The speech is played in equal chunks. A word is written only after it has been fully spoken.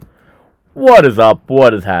What is up?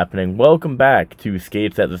 What is happening? Welcome back to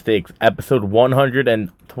Skates at the Stakes, episode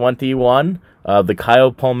 121 of the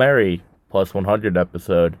Kyle Palmieri plus 100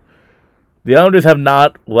 episode. The Islanders have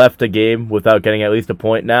not left a game without getting at least a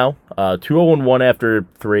point now. 2-0-1 after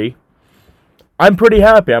 3. I'm pretty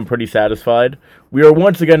happy. I'm pretty satisfied. We are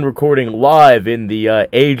once again recording live in the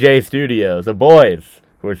AJ studios. The boys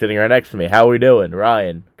who are sitting right next to me. How are we doing?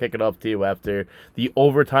 Ryan, kick it off to you after the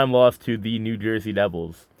overtime loss to the New Jersey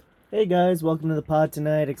Devils. Hey guys, welcome to the pod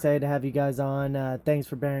tonight. Excited to have you guys on. Thanks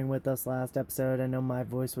for bearing with us last episode. I know my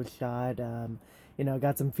voice was shot.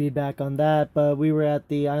 Got some feedback on that, but we were at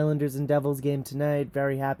the Islanders and Devils game tonight.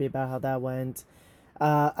 Very happy about how that went.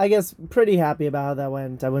 I guess pretty happy about how that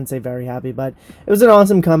went. I wouldn't say very happy, but it was an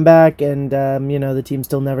awesome comeback, and the team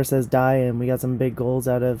still never says die, and we got some big goals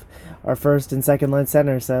out of our first and second line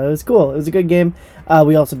center, so it was cool. It was a good game.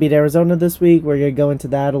 We also beat Arizona this week. We're gonna go into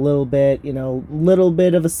that a little bit. Little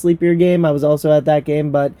bit of a sleepier game. I was also at that game,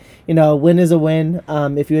 but a win is a win.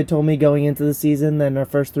 If you had told me going into the season, then our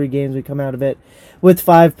first 3 games we come out of it with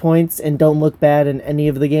 5 points and don't look bad in any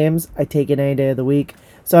of the games, I take it any day of the week.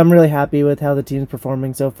 So I'm really happy with how the team's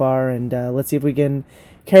performing so far, and let's see if we can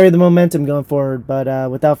carry the momentum going forward. But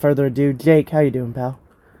without further ado, Jake, how you doing, pal?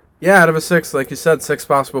 Yeah, out of a 6, like you said, 6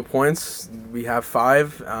 possible points. We have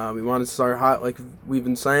 5. We want to start hot, like we've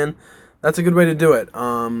been saying. That's a good way to do it.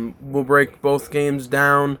 We'll break both games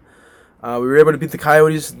down. We were able to beat the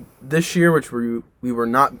Coyotes this year, which we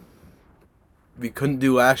couldn't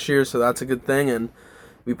do last year, so that's a good thing. And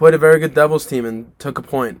we played a very good Devils team and took a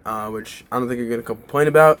point, which I don't think you're going to complain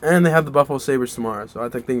about. And they have the Buffalo Sabres tomorrow, so I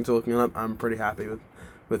think things are looking up. I'm pretty happy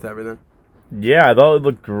with everything. Yeah, I thought it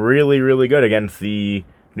looked really, really good against the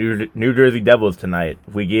New Jersey Devils tonight.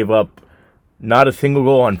 We gave up not a single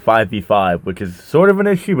goal on 5v5, which is sort of an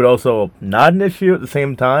issue, but also not an issue at the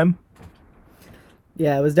same time.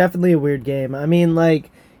 Yeah, it was definitely a weird game. I mean, we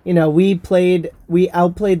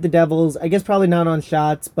outplayed the Devils. I guess probably not on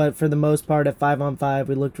shots, but for the most part at 5-on-5,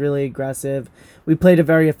 we looked really aggressive. We played a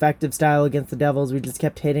very effective style against the Devils. We just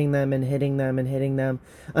kept hitting them and hitting them and hitting them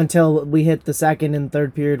until we hit the second and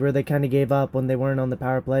third period where they kind of gave up when they weren't on the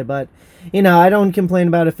power play. But, I don't complain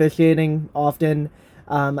about officiating often.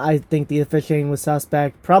 I think the officiating was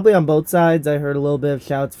suspect, probably on both sides. I heard a little bit of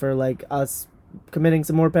shouts for us committing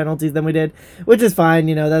some more penalties than we did, which is fine.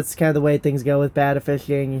 That's kind of the way things go with bad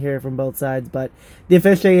officiating. You hear it from both sides, but the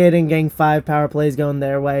officiating getting 5 power plays going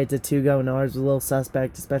their way to 2 going ours was a little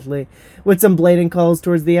suspect, especially with some blatant calls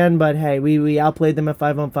towards the end. But hey, we outplayed them at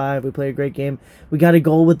 5-on-5. We played a great game. We got a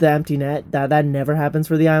goal with the empty net. That never happens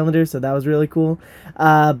for the Islanders, so that was really cool.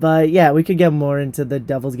 But yeah, we could get more into the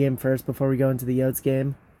Devils game first before we go into the Yotes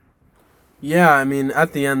game. Yeah, I mean,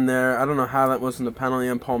 at the end there, I don't know how that wasn't a penalty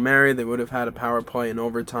on Palmieri. They would have had a power play in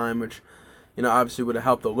overtime, which, obviously would have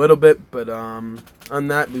helped a little bit. But on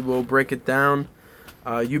that, we will break it down.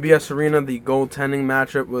 UBS Arena, the goaltending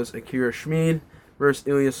matchup was Akira Schmid versus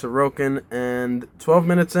Ilya Sorokin. And 12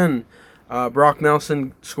 minutes in, Brock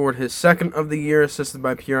Nelson scored his second of the year, assisted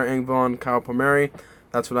by Pierre Engvall and Kyle Palmieri.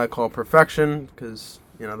 That's what I call perfection, because,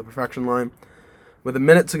 the perfection line. With a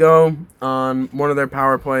minute to go on one of their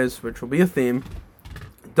power plays, which will be a theme,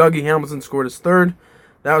 Dougie Hamilton scored his third.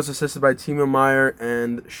 That was assisted by Timo Meyer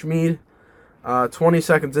and Schmid. 20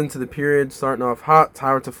 seconds into the period, starting off hot,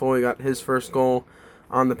 Tyler Toffoli got his first goal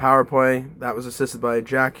on the power play. That was assisted by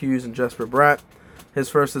Jack Hughes and Jesper Bratt. His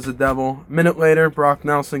first as a Devil. A minute later, Brock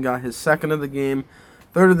Nelson got his second of the game,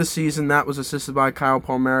 third of the season. That was assisted by Kyle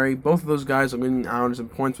Palmieri. Both of those guys are leading the Islanders in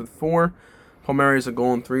points with 4. Palmieri has a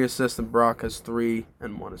goal and 3 assists, and Brock has 3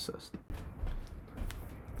 and 1 assist.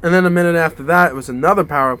 And then a minute after that, it was another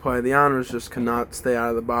power play. The Islanders just could not stay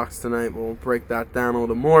out of the box tonight. We'll break that down a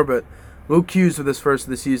little more, but Luke Hughes with his first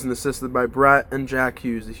of the season, assisted by Brett and Jack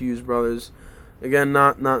Hughes, the Hughes brothers. Again,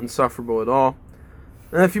 not insufferable at all.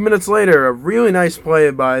 And a few minutes later, a really nice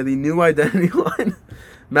play by the new identity line.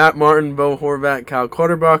 Matt Martin, Bo Horvat, Kyle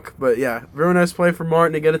Clutterbuck. But yeah, very nice play for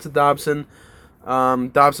Martin to get it to Dobson.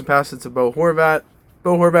 Dobson passed it to Bo Horvat.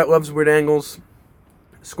 Bo Horvat loves weird angles.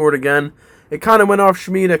 Scored again. It kind of went off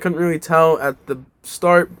Schmid. I couldn't really tell at the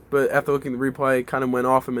start, but after looking at the replay, it kind of went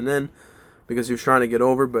off him and in because he was trying to get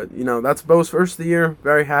over. But, that's Bo's first of the year.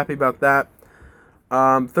 Very happy about that.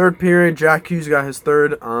 Third period, Jack Hughes got his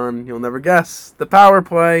third on, you'll never guess, the power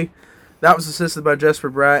play. That was assisted by Jesper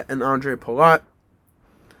Bratt and Andre Palat.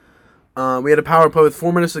 We had a power play with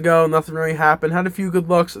 4 minutes to go. Nothing really happened. Had a few good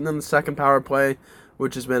looks. And then the second power play,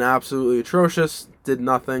 which has been absolutely atrocious, did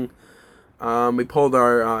nothing. We pulled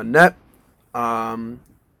our net.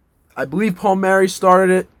 I believe Palmieri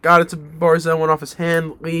started it. Got it to Barzell. Went off his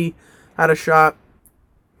hand. Lee had a shot.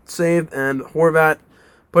 Saved. And Horvat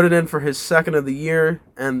put it in for his second of the year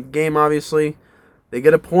and game, obviously. They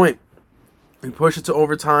get a point. We push it to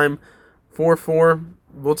overtime, 4-4.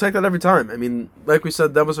 We'll take that every time. I mean, like we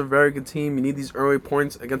said, that was a very good team. You need these early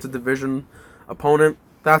points against a division opponent.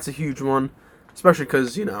 That's a huge one, especially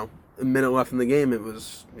because, a minute left in the game, it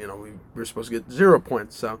was, we were supposed to get 0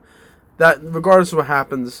 points. So that, regardless of what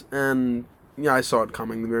happens, and I saw it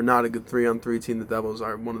coming. We are not a good 3-on-3 team. The Devils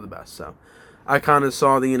are one of the best. So I kind of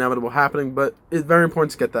saw the inevitable happening, but it's very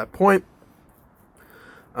important to get that point.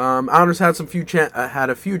 Islanders had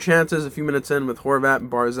a few chances a few minutes in with Horvat and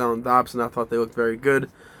Barzal and Dobson. I thought they looked very good.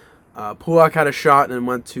 Pulak had a shot and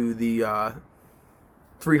went to the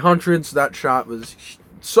 300s. That shot was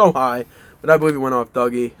so high, but I believe it went off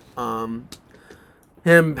Dougie. Pajor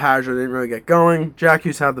didn't really get going. Jack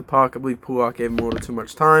Hughes had the puck. I believe Pulak gave him a little too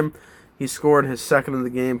much time. He scored his second of the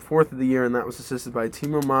game, fourth of the year, and that was assisted by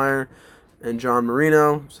Timo Meier and John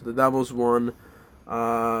Marino. So the Devils won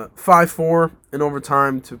 5-4 in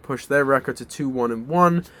overtime to push their record to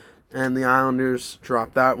 2-1-1, and the Islanders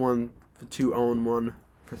dropped that one for 2-0-1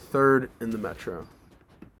 for third in the Metro.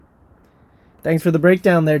 Thanks for the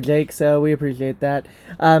breakdown there, Jake. So we appreciate that.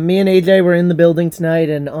 Me and AJ were in the building tonight,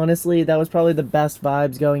 and honestly, that was probably the best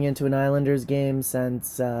vibes going into an Islanders game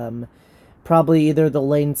since probably either the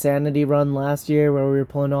late Insanity run last year where we were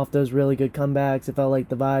pulling off those really good comebacks. It felt like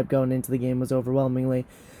the vibe going into the game was overwhelmingly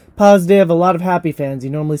positive. A lot of happy fans. You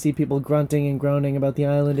normally see people grunting and groaning about the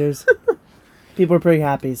Islanders. People were pretty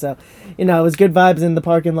happy. So, it was good vibes in the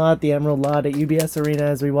parking lot, the Emerald Lot at UBS Arena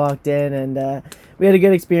as we walked in, and we had a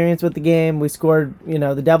good experience with the game. We scored,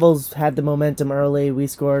 the Devils had the momentum early. We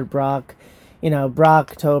scored Brock.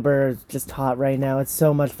 Brocktober is just hot right now. It's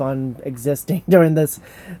so much fun existing during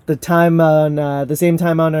the time on the same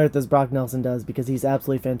time on Earth as Brock Nelson does, because he's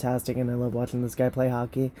absolutely fantastic, and I love watching this guy play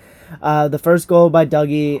hockey. The first goal by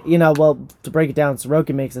Dougie, to break it down,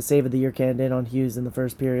 Sorokin makes a save of the year candidate on Hughes in the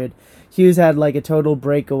first period. Hughes had like a total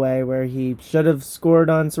breakaway where he should have scored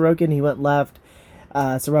on Sorokin. He went left.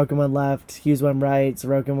 Sorokin went left. Hughes went right.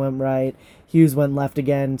 Sorokin went right. Hughes went left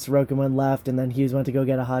again, Sorokin went left, and then Hughes went to go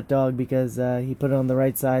get a hot dog because he put it on the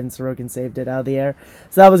right side and Sorokin saved it out of the air.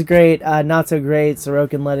 So that was great. Not so great.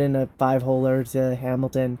 Sorokin let in a 5-holer to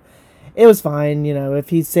Hamilton. It was fine. If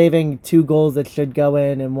he's saving 2 goals that should go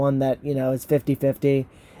in and one that, is 50-50,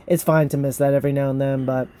 it's fine to miss that every now and then,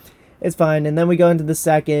 but it's fine. And then we go into the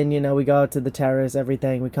second, we go out to the terrace,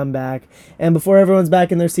 everything. We come back. And before everyone's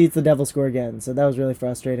back in their seats, the Devils score again. So that was really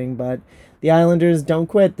frustrating. But the Islanders don't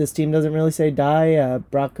quit. This team doesn't really say die.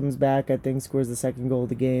 Brock comes back, I think, scores the second goal of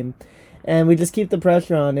the game. And we just keep the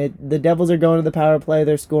pressure on it. The Devils are going to the power play.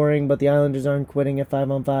 They're scoring, but the Islanders aren't quitting at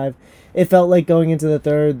 5-on-5. It felt like going into the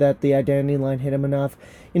third that the identity line hit him enough.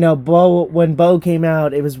 When Bo came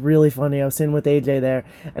out, it was really funny. I was sitting with AJ there,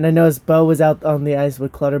 and I noticed Bo was out on the ice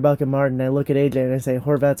with Clutterbuck and Martin. I look at AJ and I say,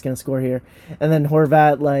 Horvat's going to score here. And then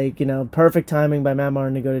Horvat, perfect timing by Matt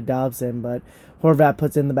Martin to go to Dobson, but Horvat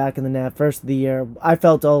puts in the back of the net, first of the year. I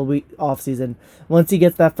felt all week off season, once he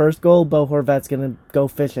gets that first goal, Bo Horvat's going to go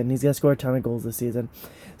fishing. He's going to score a ton of goals this season.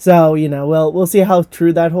 So, we'll see how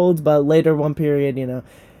true that holds, but later one period,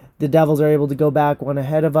 the Devils are able to go back one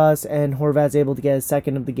ahead of us, and Horvat's able to get his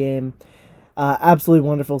second of the game. Absolutely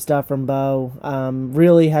wonderful stuff from Bo.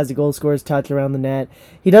 Really has a goal scorer's touch around the net.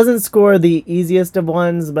 He doesn't score the easiest of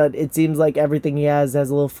ones, but it seems like everything he has a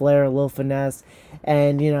little flair, a little finesse,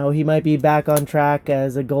 and he might be back on track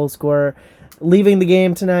as a goal scorer. Leaving the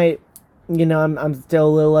game tonight, I'm still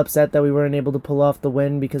a little upset that we weren't able to pull off the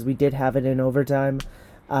win because we did have it in overtime.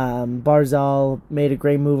 Barzal made a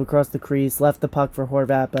great move across the crease, left the puck for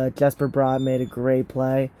Horvat, but Jesper Bratt made a great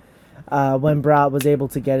play. When Bratt was able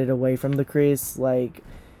to get it away from the crease,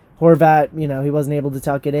 Horvat, he wasn't able to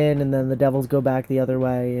tuck it in, and then the Devils go back the other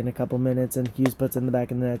way in a couple minutes, and Hughes puts in the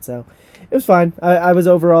back of the net, so it was fine. I was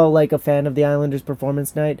overall, a fan of the Islanders'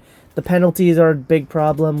 performance tonight. The penalties are a big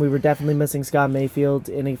problem. We were definitely missing Scott Mayfield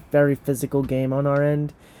in a very physical game on our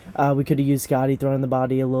end. We could have used Scotty throwing the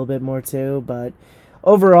body a little bit more too, but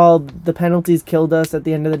overall, the penalties killed us at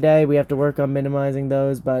the end of the day. We have to work on minimizing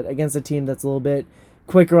those, but against a team that's a little bit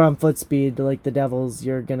quicker on foot speed, like the Devils,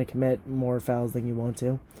 you're going to commit more fouls than you want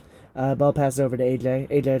to. But I'll pass it over to AJ.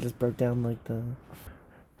 AJ just broke down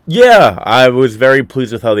Yeah, I was very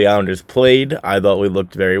pleased with how the Islanders played. I thought we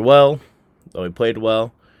looked very well. Thought we played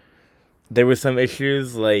well. There were some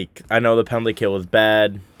issues, I know the penalty kill was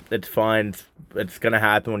bad. It's fine. It's going to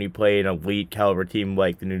happen when you play an elite caliber team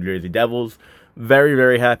like the New Jersey Devils. Very,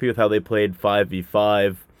 very happy with how they played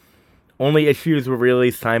 5v5. Only issues were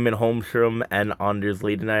really Simon Holmstrom and Anders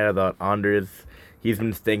Lee tonight. I thought Anders, he's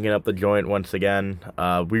been stinking up the joint once again.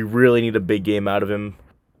 We really need a big game out of him.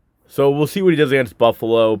 So we'll see what he does against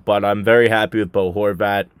Buffalo, but I'm very happy with Bo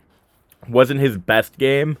Horvat. Wasn't his best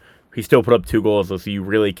game. He still put up 2 goals, so you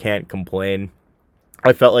really can't complain.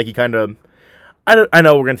 I felt like he kind of... I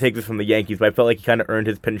know we're going to take this from the Yankees, but I felt like he kind of earned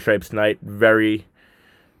his pinstripes tonight. Very,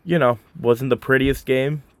 wasn't the prettiest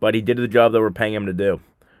game, but he did the job that we're paying him to do.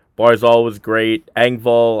 Barzal was great.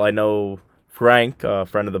 Engvall, I know Frank, a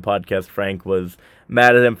friend of the podcast, Frank, was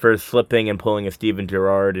mad at him for slipping and pulling a Steven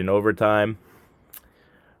Gerrard in overtime.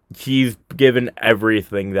 He's given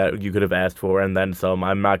everything that you could have asked for and then some.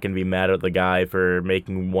 I'm not going to be mad at the guy for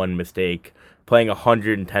making one mistake. Playing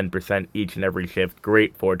 110% each and every shift.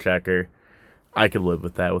 Great forechecker. I could live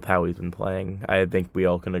with that with how he's been playing. I think we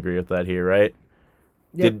all can agree with that here, right?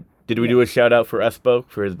 Yep. Did we do a shout out for Espo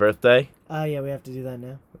for his birthday? Yeah, we have to do that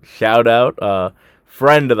now. Shout out,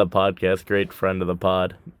 friend of the podcast, great friend of the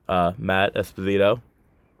pod, Matt Esposito.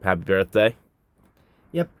 Happy birthday.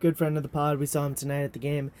 Yep, good friend of the pod. We saw him tonight at the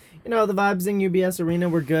game. The vibes in UBS Arena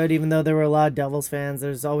were good, even though there were a lot of Devils fans.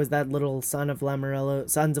 There's always that little Sons of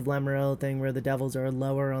Lamoriello thing where the Devils are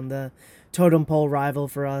lower on the totem pole rival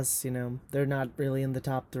for us. They're not really in the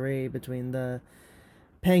top 3 between the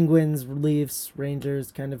Penguins, Leafs,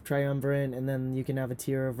 Rangers, kind of triumvirate, and then you can have a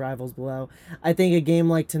tier of rivals below. I think a game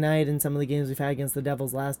like tonight and some of the games we've had against the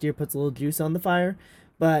Devils last year puts a little juice on the fire,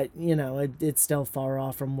 but, it's still far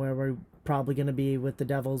off from where we're probably going to be with the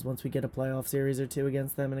Devils once we get a playoff series or 2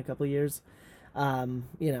 against them in a couple of years. And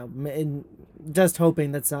just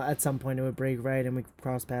hoping that at some point it would break right and we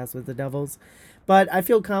cross paths with the Devils. But I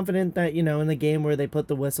feel confident that, in the game where they put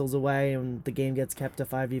the whistles away and the game gets kept to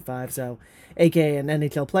 5v5, so aka an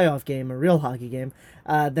NHL playoff game, a real hockey game,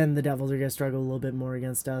 then the Devils are going to struggle a little bit more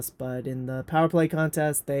against us. But in the power play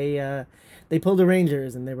contest, they pulled the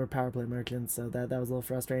Rangers and they were power play merchants, so that was a little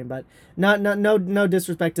frustrating. But no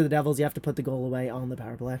disrespect to the Devils, you have to put the goal away on the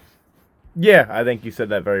power play. Yeah, I think you said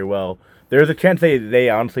that very well. There's a chance they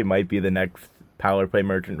honestly might be the next power play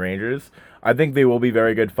merchant Rangers. I think they will be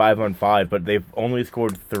very good 5-on-5, but they've only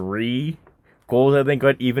scored 3 goals, I think,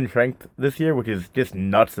 at even strength this year, which is just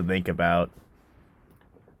nuts to think about.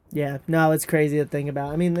 Yeah, no, it's crazy to think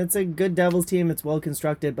about. I mean, it's a good Devils team. It's well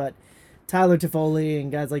constructed, but Tyler Toffoli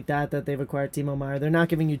and guys like that they've acquired, Timo Meier, they're not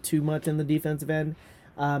giving you too much in the defensive end.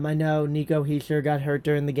 I know Nico Hischier got hurt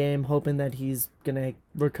during the game, hoping that he's going to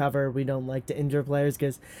recover. We don't like to injure players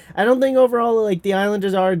because I don't think overall, the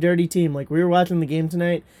Islanders are a dirty team. We were watching the game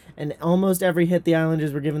tonight, and almost every hit the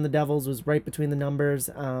Islanders were giving the Devils was right between the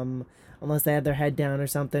numbers, unless they had their head down or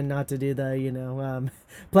something, not to do the,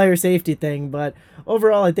 player safety thing. But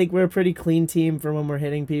overall, I think we're a pretty clean team for when we're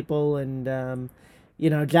hitting people, and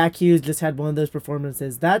Jack Hughes just had one of those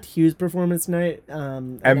performances. That Hughes performance tonight,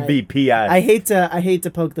 MVP. I hate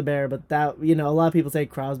to poke the bear, but that a lot of people say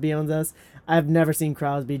Crosby owns us. I've never seen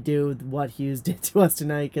Crosby do what Hughes did to us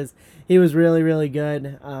tonight because he was really, really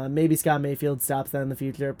good. Maybe Scott Mayfield stops that in the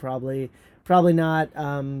future. Probably not.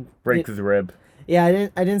 Breaks his rib. Yeah,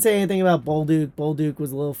 I didn't say anything about Bolduc. Bolduc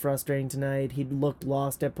was a little frustrating tonight. He looked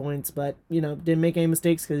lost at points, but didn't make any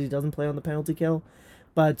mistakes because he doesn't play on the penalty kill.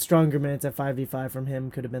 But stronger minutes at 5v5 from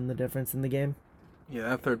him could have been the difference in the game. Yeah,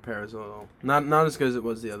 that third pair is a little not as good as it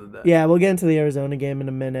was the other day. Yeah, we'll get into the Arizona game in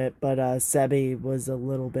a minute, but Sebi was a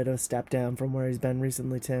little bit of a step down from where he's been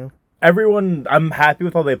recently too. I'm happy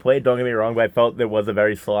with how they played, don't get me wrong, but I felt it was a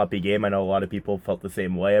very sloppy game. I know a lot of people felt the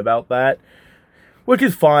same way about that, which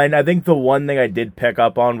is fine. I think the one thing I did pick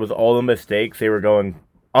up on was all the mistakes. They were going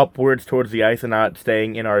upwards towards the ice and not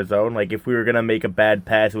staying in our zone. If we were going to make a bad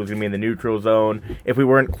pass, it was going to be in the neutral zone. If we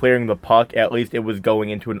weren't clearing the puck, at least it was going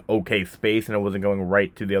into an okay space and it wasn't going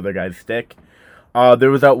right to the other guy's stick. There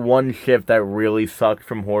was that one shift that really sucked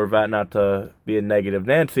from Horvat, not to be a negative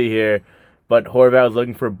Nancy here, but Horvat was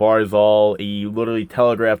looking for Barzal. He literally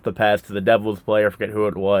telegraphed the pass to the Devils player, I forget who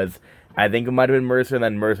it was. I think it might have been Mercer, and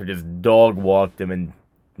then Mercer just dog-walked him and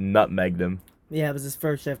nutmegged him. Yeah, it was his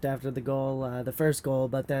first shift after the first goal,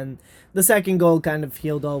 but then the second goal kind of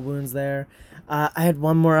healed all wounds there. I had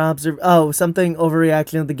one more something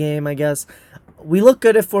overreaction of the game, I guess. We look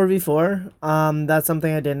good at 4v4. That's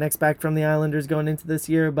something I didn't expect from the Islanders going into this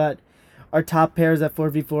year, but our top pairs at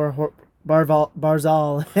 4v4,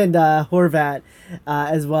 Barzal and Horvat,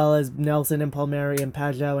 as well as Nelson and Palmieri and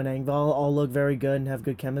Pajot and Engvall, all look very good and have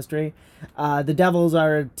good chemistry. The Devils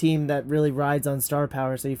are a team that really rides on star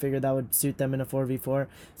power, so you figured that would suit them in a 4v4.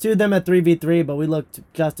 Suited them at 3v3, but we looked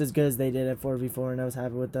just as good as they did at 4v4, and I was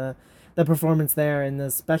happy with the performance there. And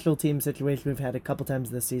the special team situation we've had a couple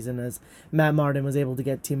times this season, as Matt Martin was able to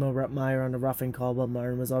get Timo Meier on a roughing call while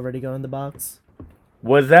Martin was already going in the box.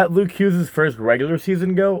 Was that Luke Hughes' first regular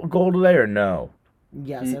season goal today, or no?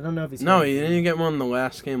 Yes, I don't know if he's... No, he didn't get one in the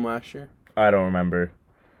last game last year. I don't remember.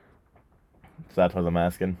 So that's what I'm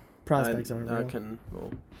asking. Prospects aren't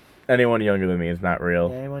real. Anyone younger than me is not real.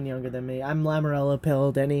 Yeah, anyone younger than me. I'm Lamorello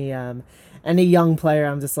pilled. Any young player,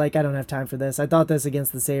 I'm just like, I don't have time for this. I thought this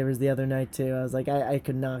against the Sabres the other night, too. I was like, I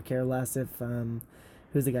could not care less if,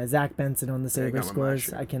 who's the guy? Zach Benson on the Sabres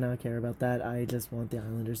scores. I cannot care about that. I just want the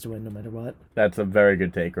Islanders to win no matter what. That's a very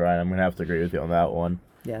good take, Ryan. I'm going to have to agree with you on that one.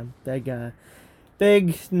 Yeah,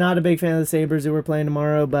 not a big fan of the Sabres who we're playing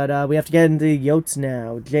tomorrow, but we have to get into the Yotes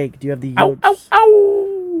now. Jake, do you have the Yotes? Ow, ow,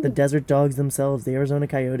 ow! The Desert Dogs themselves, the Arizona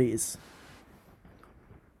Coyotes.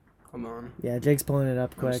 Hold on. Yeah, Jake's pulling it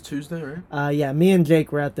up quick. It's Tuesday, right? Yeah, me and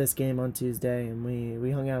Jake were at this game on Tuesday, and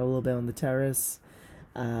we hung out a little bit on the terrace.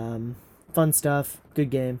 Fun stuff. Good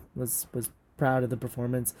game. Was proud of the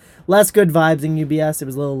performance. Less good vibes in UBS. It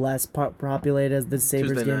was a little less populated as the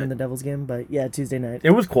Sabres game and the Devils game, but yeah, Tuesday night.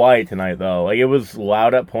 It was quiet tonight, though. Like, it was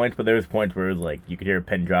loud at points, but there was points where it was like you could hear a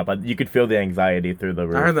pin drop. You could feel the anxiety through the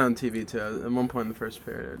roof. I heard that on TV, too. At one point in the first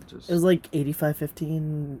period. It was like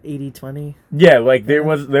 85-15, 80-20. Yeah, like, there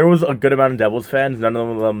was a good amount of Devils fans. None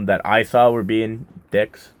of them that I saw were being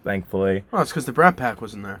dicks, thankfully. Oh, it's because the Brat Pack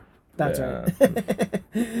wasn't there. That's right.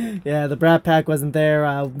 Yeah, the Brat Pack wasn't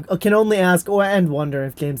there. Can only ask and wonder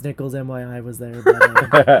if James Nichols NYI was there.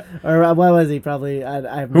 But, or what was he? Probably.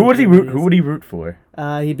 Who would he root for?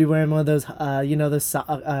 He'd be wearing one of those,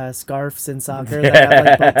 those scarves in soccer that have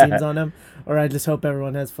like both teams on them. Or I just hope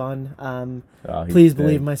everyone has fun. Please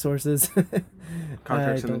believe my sources.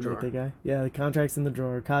 Contracts in the drawer. The guy. Yeah, the contract's in the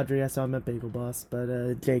drawer. Kadri, I saw him at Bagel Boss.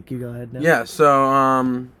 But Jake, you go ahead now. Yeah.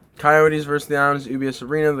 So Coyotes versus the Islanders at UBS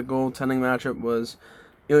Arena. The goaltending matchup was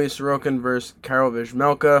Ilya Sorokin versus Karol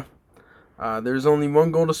Vejmelka. There's only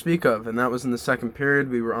one goal to speak of, and that was in the second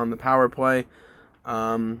period. We were on the power play.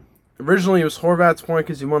 Originally, it was Horvat's point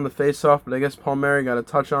because he won the faceoff, but I guess Palmieri got a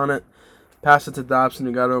touch on it. Passed it to Dobson,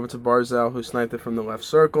 who got over to Barzal, who sniped it from the left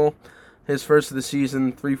circle. His first of the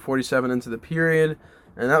season, 3:47 into the period,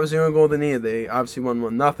 and that was the only goal they needed. They obviously won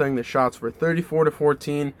 1-0. The shots were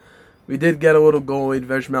 34-14. We did get a little goalie,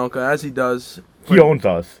 Vejmelka, as he does. He owns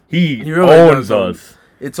us. He really owns us.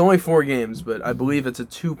 It's only 4 games, but I believe it's a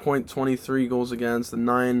 2.23 goals against, a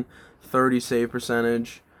 930 save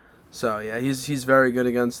percentage. So yeah, he's very good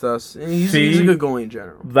against us. He's a good goalie in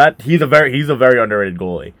general. He's a very underrated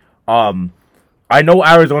goalie. I know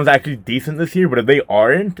Arizona's actually decent this year, but if they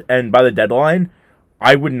aren't, and by the deadline,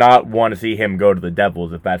 I would not want to see him go to the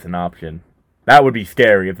Devils if that's an option. That would be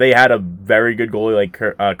scary. If they had a very good goalie like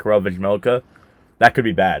Karol Vejmelka, that could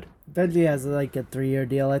be bad. Veggie has like a 3-year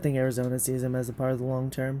deal. I think Arizona sees him as a part of the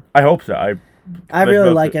long term. I hope so. I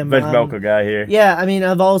really like him. Vejmelka guy here. Yeah, I mean,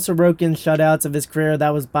 of all Sorokin shutouts of his career,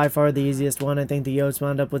 that was by far the easiest one. I think the Yotes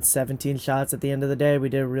wound up with 17 shots at the end of the day. We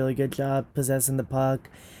did a really good job possessing the puck,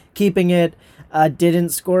 keeping it.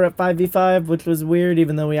 Didn't score at 5v5, which was weird,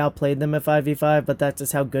 even though we outplayed them at 5v5, but that's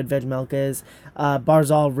just how good Vejmelka is.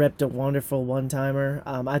 Barzal ripped a wonderful one-timer.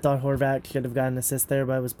 I thought Horvat should have gotten an assist there,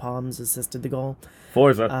 but it was Palms assisted the goal.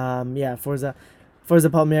 Forza. Forza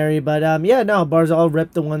Palmieri, but Barzal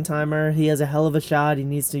ripped the one-timer. He has a hell of a shot. He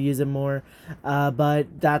needs to use it more, but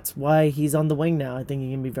that's why he's on the wing now. I think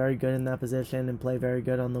he can be very good in that position and play very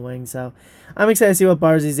good on the wing, so I'm excited to see what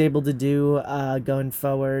Barzy's able to do going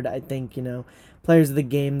forward. I think, players of the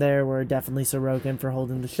game there were definitely Sorokin for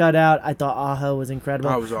holding the shutout. I thought Aho was incredible.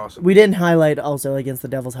 That was awesome. We didn't highlight also against the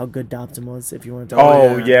Devils how good Dobson was, if you want to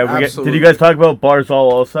talk. Did you guys talk about Barzal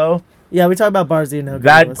also? Yeah, we talked about Barzy and how good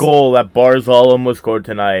that goal that Barzal almost scored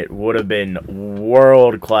tonight would have been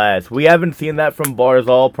world class. We haven't seen that from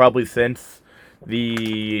Barzal probably since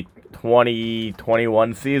the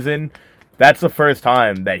 2021 season. That's the first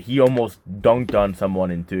time that he almost dunked on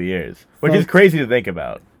someone in 2 years, which is crazy to think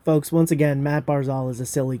about. Folks, once again, Matt Barzal is a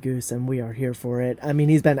silly goose, and we are here for it. I mean,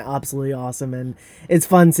 he's been absolutely awesome, and it's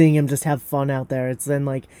fun seeing him just have fun out there. It's been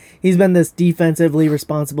like he's been this defensively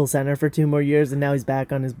responsible center for 2 more years, and now he's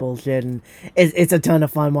back on his bullshit, and it's a ton of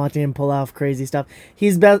fun watching him pull off crazy stuff.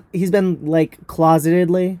 He's been like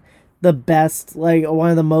closetedly the best, like one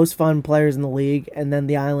of the most fun players in the league, and then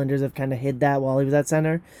the Islanders have kind of hid that while he was at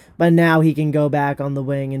center, but now he can go back on the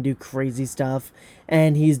wing and do crazy stuff,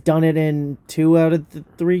 and he's done it in 2 out of the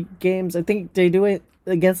 3 games. I think they do it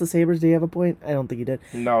against the Sabres. Do you have a point? I don't think he did.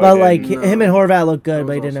 No, but him and Horvat looked good,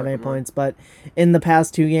 but he didn't have any points. But in the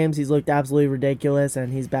past 2 games, he's looked absolutely ridiculous,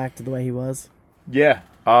 and he's back to the way he was. Yeah.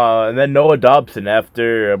 And then Noah Dobson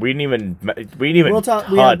after we didn't even touch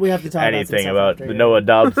anything about the Noah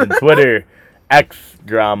Dobson Twitter X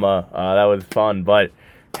drama. That was fun, but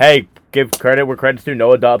hey, give credit where credit's due.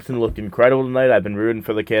 Noah Dobson looked incredible tonight. I've been rooting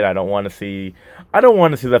for the kid. I don't want to see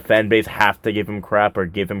the fan base have to give him crap or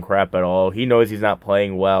give him crap at all. He knows he's not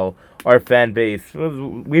playing well. Our fan base,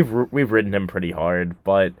 we've ridden him pretty hard,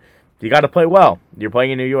 but you got to play well. You're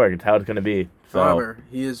playing in New York. It's how it's going to be. So. However,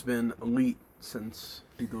 he has been elite since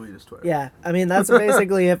he deleted his Twitter. Yeah, I mean, that's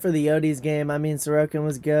basically it for the Yodi's game. I mean, Sorokin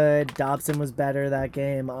was good. Dobson was better that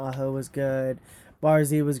game. Aho was good.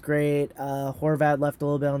 Barzy was great. Horvat left a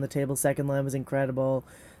little bit on the table. Second line was incredible.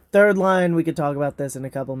 Third line, we could talk about this in a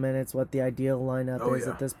couple minutes, what the ideal lineup is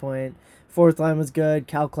at this point. Fourth line was good.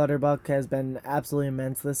 Cal Clutterbuck has been absolutely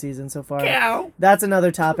immense this season so far. Cal. That's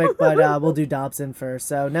another topic, but we'll do Dobson first.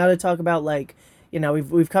 So now to talk about, like, you know,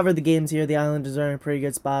 we've covered the games here. The Islanders are in a pretty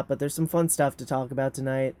good spot, but there's some fun stuff to talk about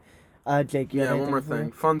tonight. Jake, you have one more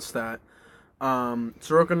thing. Fun stat.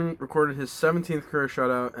 Sorokin recorded his 17th career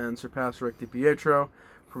shutout and surpassed Rick DiPietro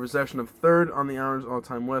for possession of third on the Islanders'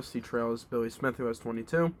 all-time list. He trails Billy Smith, who has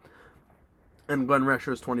 22, and Glenn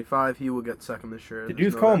Rescher has 25. He will get second this year. Did you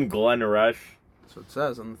just call him Glenn Rush? That's what it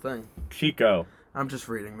says on the thing. Chico. I'm just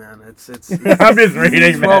reading, man. It's I'm just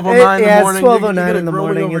reading, man. 12:09 in the morning. It's 12:09 in the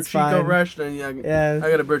morning. Over It's Chico fine. Resch, and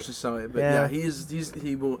I got a bridge to sell it. But Yeah.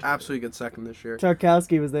 he will absolutely get second this year.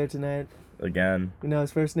 Tarkowski was there tonight. Again. You know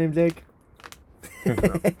his first name, Jake?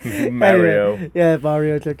 Mario. Yeah,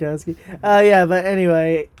 Mario Tarkowski. Yeah, but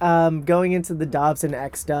anyway, going into the Dobson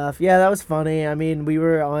X stuff. Yeah, that was funny. I mean, we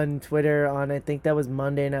were on Twitter on, I think that was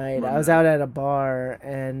Monday night. I was out at a bar,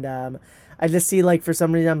 and I just see, like, for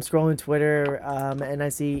some reason I'm scrolling Twitter, and I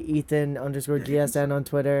see Ethan _ GSN on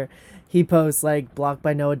Twitter. He posts, like, blocked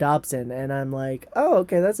by Noah Dobson, and I'm like, oh,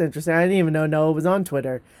 okay, that's interesting. I didn't even know Noah was on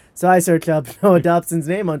Twitter. So I search up Noah Dobson's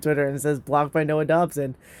name on Twitter, and it says blocked by Noah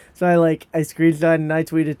Dobson. So I screenshot and I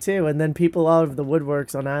tweeted too, and then people all over the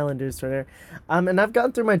woodworks on Islanders Twitter. And I've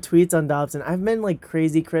gone through my tweets on Dobson. I've been, like,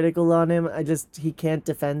 crazy critical on him. He can't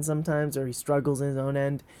defend sometimes, or he struggles in his own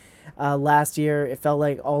end. Last year, it felt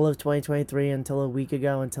like all of 2023 until a week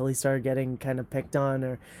ago, until he started getting kind of picked on,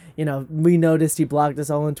 or, you know, we noticed he blocked us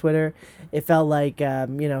all on Twitter. It felt like, he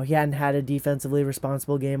hadn't had a defensively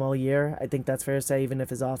responsible game all year. I think that's fair to say, even if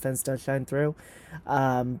his offense does shine through.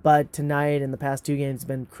 But tonight and the past two games,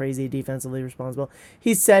 been crazy defensively responsible.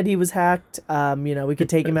 He said he was hacked. We could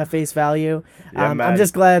take him at face value. Yeah, I'm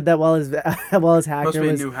just glad that while his hacker Must be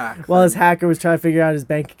a new hack. his hacker was trying to figure out his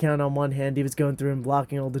bank account on one hand, he was going through and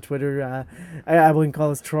blocking all the Twitter. I wouldn't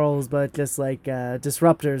call us trolls, but just like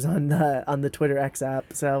disruptors on the Twitter X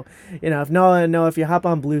app. So, if you hop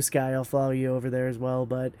on Blue Sky, I'll follow you over there as well.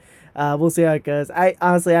 But we'll see how it goes. I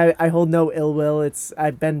honestly hold no ill will.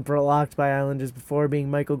 I've been blocked by Islanders before,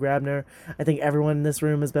 being Michael Grabner. I think everyone in this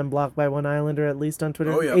room has been blocked by one Islander at least on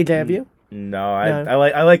Twitter. Oh, yeah. AJ, have you? No,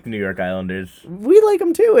 I like the New York Islanders. We like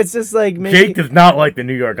them too. It's just like maybe... Jake does not like the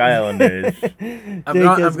New York Islanders.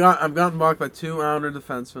 I've gotten blocked by two Islander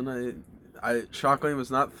defensemen. I shockingly was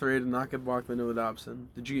not afraid to not get blocked by Noah Dobson.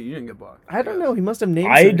 You didn't get blocked? I don't know. He must have named.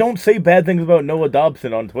 I don't say bad things about Noah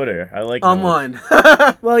Dobson on Twitter. I like online.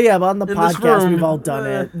 Well, yeah, but on the podcast we've all done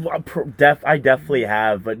it. I definitely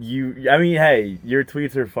have, but hey, your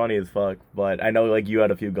tweets are funny as fuck. But I know, like, you had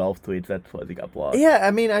a few golf tweets. That's why he got blocked. Yeah, I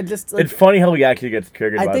mean, I just. It's funny how he actually gets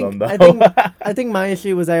triggered by them, though. I think my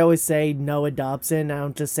issue was I always say Noah Dobson. I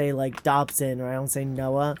don't just say like Dobson, or I don't say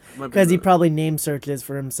Noah, because he probably name searches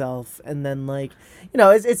for himself, and then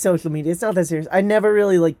it's social media. It's not that serious. I never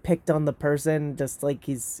really picked on the person. Just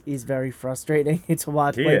he's very frustrating to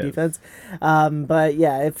watch play defense. But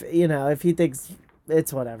yeah, if he thinks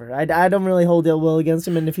it's whatever, I don't really hold ill will against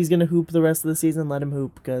him. And if he's gonna hoop the rest of the season, let him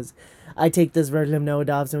hoop, because I take this version of Noah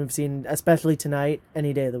Dobson we've seen, especially tonight,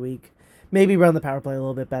 any day of the week. Maybe run the power play a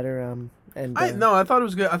little bit better. I thought it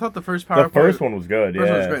was good. I thought the first power play. The first one was good. First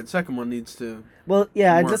one was great. Second one needs to. Well,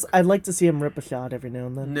 yeah, I'd like to see him rip a shot every now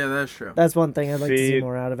and then. Yeah, that's true. That's one thing I'd like to see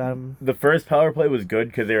more out of him. The first power play was good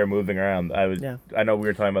because they were moving around. I know we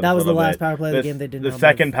were talking about that this was a the little last bit. power play of the game they did. The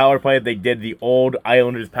second power play, they did the old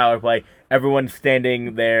Islanders power play. Everyone's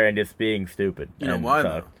standing there and just being stupid. You know why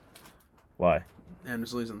though? Why?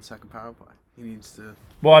 Anders Lee's on the second power play. He needs to.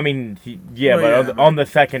 Well, I mean, on the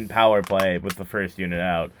second power play with the first unit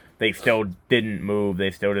out, they still didn't move.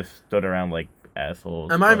 They still just stood around like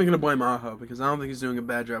assholes. I'm not even going to blame Aho, because I don't think he's doing a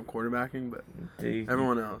bad job quarterbacking, but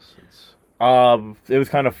everyone else. It was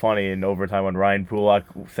kind of funny in overtime when Ryan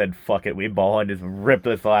Pulak said, "Fuck it, we ball," and just ripped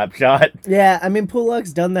a slap shot. Yeah, I mean,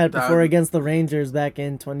 Pulak's done that before against the Rangers back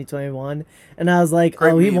in 2021, and I was like,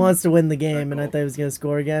 he wants to win the game, and I thought he was going to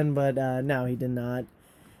score again, but no, he did not.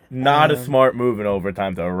 Not a smart move in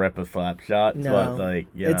overtime to rip a slap shot. No, but,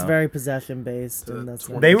 it's very possession based, and that's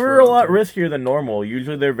they were a lot riskier than normal.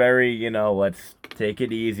 Usually they're very, let's take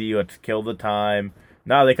it easy. Let's kill the time.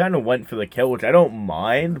 No, they kind of went for the kill, which I don't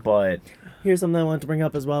mind, but Here's something I want to bring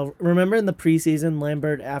up as well. Remember in the preseason,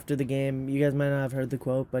 Lambert, after the game, you guys might not have heard the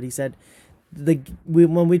quote, but he said,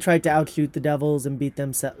 when we tried to outshoot the Devils and beat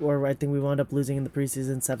them, or I think we wound up losing in the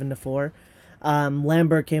preseason 7-4.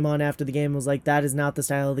 Lambert came on after the game and was like, that is not the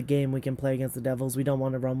style of the game we can play against the Devils. We don't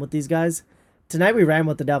want to run with these guys. Tonight we ran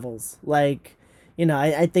with the Devils. Like,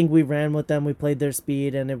 I think we ran with them. We played their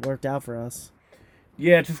speed, and it worked out for us.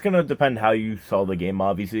 yeah, it's just going to depend how you saw the game,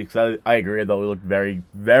 obviously, because I agree that we looked very,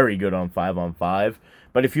 very good on 5-on-5.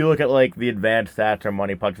 But if you look at, like, the advanced stats or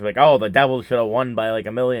money pucks, it's like, oh, the Devils should have won by, like,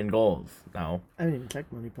 1,000,000 goals. No. I didn't even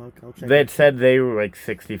check money puck. I'll check. They said they were, like,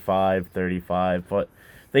 65-35, but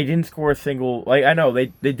they didn't score a single... Like, I know, they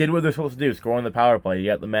did what they're supposed to do, score on the power play. You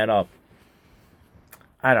got the man up.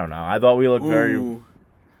 I don't know. I thought we looked very...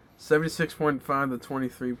 76.5 to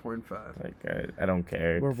 23.5. Like, I don't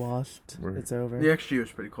care. We're washed. It's over. The XG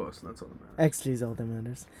was pretty close, and that's all that matters. XG's all that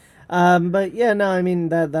matters. But yeah, no, I mean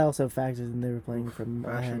that also factors in they were playing from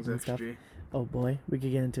ahead and stuff. Oh boy, we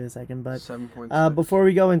could get into it in a second, but 7.6. before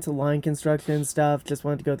we go into line construction stuff, just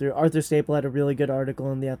wanted to go through. Arthur Staple had a really good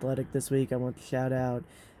article in The Athletic this week. I want to shout out.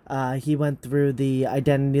 He went through the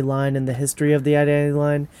identity line and the history of the identity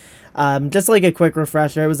line. Just like a quick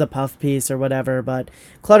refresher, it was a puff piece or whatever, but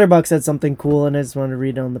Clutterbuck said something cool, and I just wanted to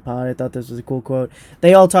read it on the pod. I thought this was a cool quote.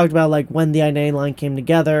 They all talked about like when the identity line came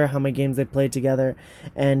together, how many games they played together,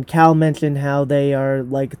 and Cal mentioned how they are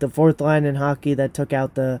like the fourth line in hockey that took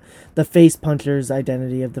out the face punchers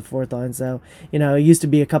identity of the fourth line. So, it used to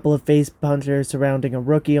be a couple of face punchers surrounding a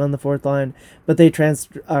rookie on the fourth line, but they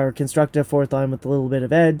constructed a fourth line with a little bit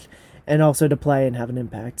of edge, and also to play and have an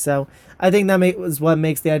impact. So I think that was what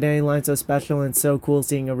makes the identity line so special and so cool,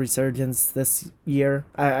 seeing a resurgence this year.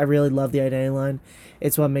 I really love the identity line.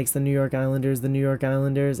 It's what makes the New York Islanders the New York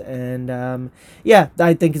Islanders. And yeah,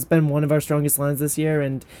 I think it's been one of our strongest lines this year.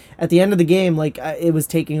 And at the end of the game, like it was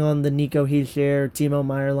taking on the Nico Hischier, Timo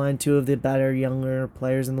Meier line, two of the better younger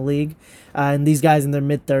players in the league. And these guys in their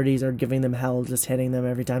mid-30s are giving them hell, just hitting them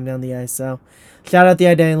every time down the ice. So shout out the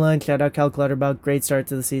identity line. Shout out Cal Clutterbuck. Great start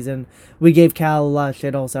to the season. We gave Cal a lot of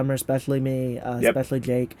shit all summer, especially me, especially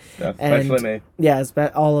Jake. Yeah, especially me. Yeah,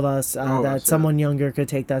 all of us. Someone younger could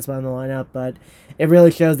take that spot in the lineup, but it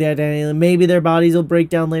really shows the identity. Maybe their bodies will break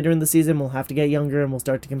down later in the season. We'll have to get younger and we'll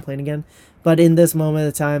start to complain again. But in this moment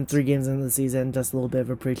of time, 3 games into the season, just a little bit of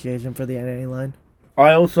appreciation for the identity line.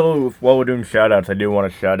 I also, while we're doing shout-outs, I do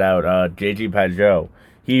want to shout out JG Pajot.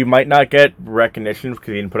 He might not get recognition because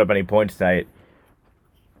he didn't put up any points tonight.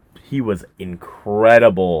 He was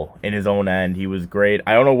incredible in his own end. He was great.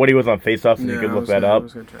 I don't know what he was on faceoffs, so you could look that up.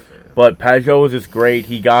 But Pajot was just great.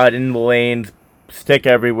 He got in the lanes, stick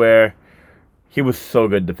everywhere. He was so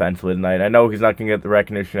good defensively tonight. I know he's not going to get the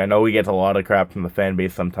recognition. I know he gets a lot of crap from the fan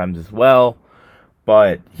base sometimes as well.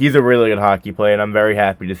 But he's a really good hockey player, and I'm very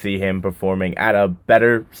happy to see him performing at a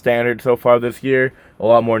better standard so far this year. A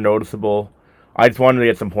lot more noticeable. I just wanted to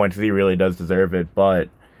get some points because he really does deserve it. But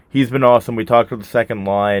he's been awesome. We talked about the second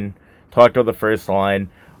line, talked about the first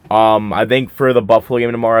line. I think for the Buffalo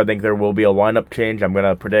game tomorrow, I think there will be a lineup change. I'm going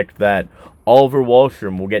to predict that Oliver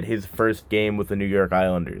Wahlstrom will get his first game with the New York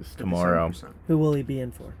Islanders tomorrow. 100%. Who will he be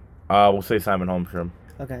in for? We'll say Simon Holmstrom.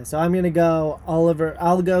 Okay, so I'm going to go Oliver.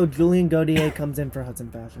 I'll go Julien Gauthier comes in for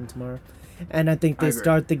Hudson Fashion tomorrow. And I think they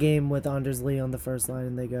start the game with Anders Lee on the first line,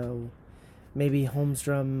 and they go maybe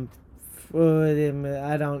Holmstrom. I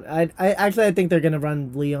think they're going to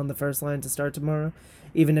run Lee on the first line to start tomorrow.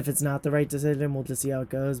 Even if it's not the right decision, we'll just see how it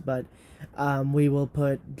goes. But we will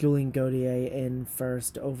put Julien Gauthier in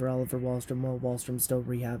first over Oliver Wahlstrom while Wahlstrom's still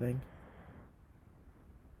rehabbing.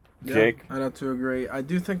 Jake? Yeah, I'd have to agree.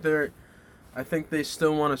 I think they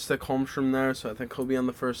still want to stick Holmstrom there, so I think he'll be on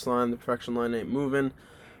the first line. The perfection line ain't moving.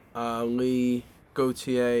 Lee,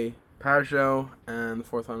 Gauthier, Pajot, and the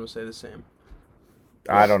fourth line will stay the same.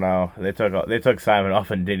 I don't know. They took Simon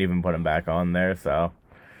off and didn't even put him back on there, so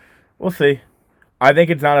we'll see. I think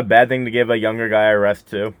it's not a bad thing to give a younger guy a rest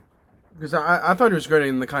too. Because I thought he was great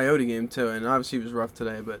in the Coyote game too, and obviously he was rough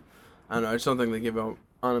today, but I don't know. I just don't think they give up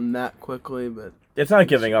on him that quickly. But it's not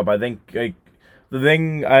giving up. I think the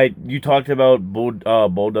thing you talked about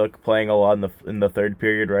Bolduc playing a lot in the third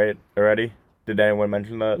period, right? Already, did anyone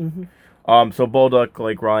mention that? Mm-hmm. So Bolduc,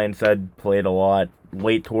 like Ryan said, played a lot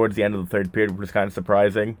late towards the end of the third period, which was kind of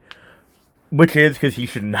surprising. Which is because he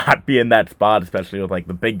should not be in that spot, especially with like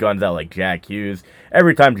the big guns out like Jack Hughes.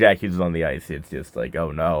 Every time Jack Hughes is on the ice, it's just like,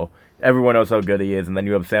 oh no. Everyone knows how good he is, and then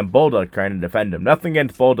you have Sam Bolduc trying to defend him. Nothing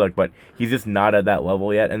against Bolduc, but he's just not at that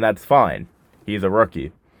level yet, and that's fine. He's a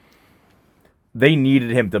rookie. They needed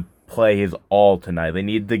him to play his all tonight. They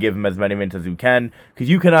need to give him as many minutes as you can, because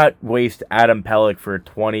you cannot waste Adam Pelech for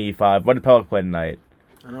 25. What did Pelech play tonight?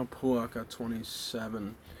 I know Pulak got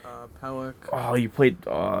 27. Pelech. Oh, you played...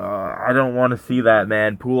 I don't want to see that,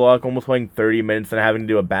 man. Pulak almost playing 30 minutes and having to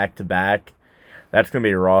do a back-to-back. That's going to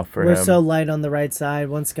be rough for him. We're so light on the right side.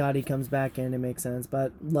 Once Scotty comes back in, it makes sense.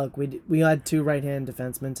 But look, we had 2 right-hand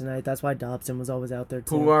defensemen tonight. That's why Dobson was always out there,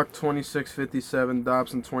 too. Pulak 26:57,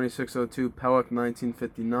 Dobson 26:02, Pelech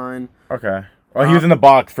 19:59. Okay. Well, he was in the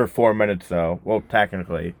box for 4 minutes, though. Well,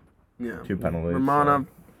 technically. Yeah. 2 penalties. Romanov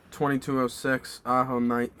 22:06, Aho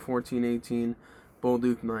 14:18,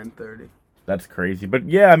 Bolduc 9:30. That's crazy. But,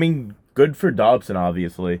 yeah, I mean, good for Dobson,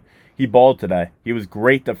 obviously. He balled today. He was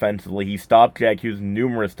great defensively. He stopped Jack Hughes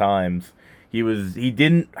numerous times. He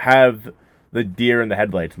didn't have the deer in the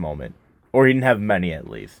headlights moment. Or he didn't have many, at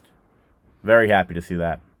least. Very happy to see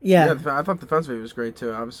that. Yeah. I thought defensively he was great,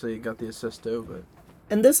 too. Obviously, he got the assist, too, but...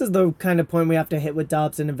 And this is the kind of point we have to hit with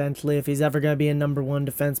Dobson eventually. If he's ever going to be a number 1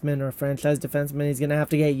 defenseman or a franchise defenseman, he's going to have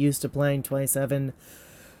to get used to playing 25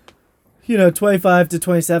 to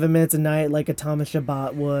 27 minutes a night like a Thomas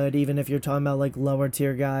Chabot would, even if you're talking about like lower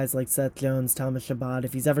tier guys like Seth Jones, Thomas Chabot,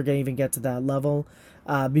 if he's ever going to even get to that level,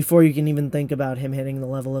 before you can even think about him hitting the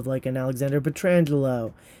level of like an Alexander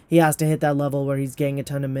Pietrangelo, he has to hit that level where he's getting a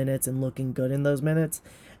ton of minutes and looking good in those minutes.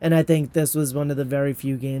 And I think this was one of the very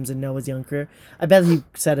few games in Noah's young career. I bet he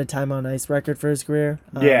set a time on ice record for his career.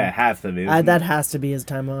 Yeah, it has to be. That has to be his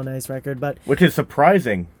time on ice record. But which is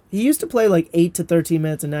surprising. He used to play like 8 to 13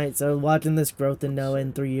 minutes a night, so watching this growth in Noah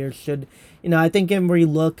in 3 years should, I think when we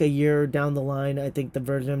look a year down the line, I think the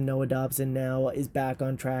version of Noah Dobson now is back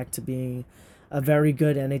on track to being a very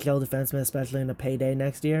good NHL defenseman, especially in a payday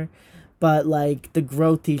next year. But like the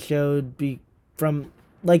growth he showed from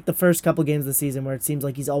like the first couple games of the season where it seems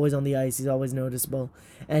like he's always on the ice, he's always noticeable,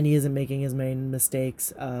 and he isn't making his main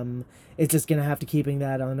mistakes. It's just going to have to keeping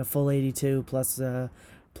that on a full 82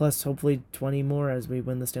 plus hopefully 20 more as we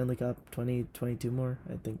win the Stanley Cup. 22 more.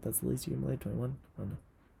 I think that's the least you can play. 21. I don't know.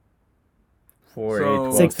 4, So- 8,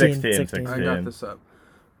 12, 16. 16. I got this up.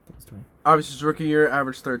 That was 20. Obviously, his rookie year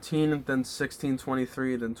averaged 13, then 16,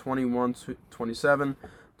 23, then 21, 27,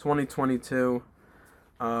 20, 22,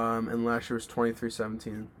 and last year was 23,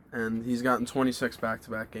 17. And he's gotten 26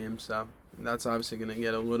 back-to-back games, so that's obviously going to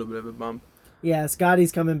get a little bit of a bump. Yeah,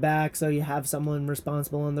 Scotty's coming back, so you have someone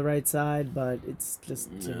responsible on the right side, but it's just...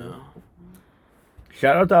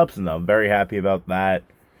 Shout out Dobson, though. I'm very happy about that.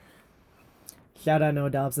 Shout out Noah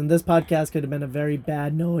Dobson. This podcast could have been a very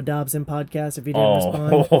bad Noah Dobson podcast if he didn't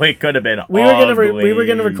respond. Oh, it could have been We ugly. were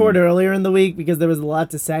gonna record earlier in the week because there was a lot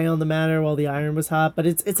to say on the matter while the iron was hot, but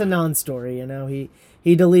it's a non-story,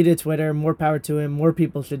 He deleted Twitter. More power to him. More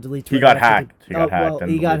people should delete Twitter. He got hacked. He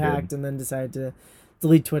got hacked and then decided to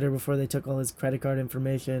delete Twitter before they took all his credit card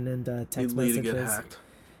information and text Lee to messages. get hacked.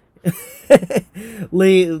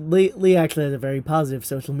 Lee actually has a very positive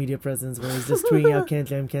social media presence where he's just tweeting out "Can't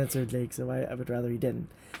jam cancer, Jake." So I would rather he didn't.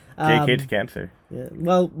 Jake hates cancer. Yeah,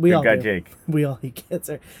 well, we Good all guy, do. Jake. We all hate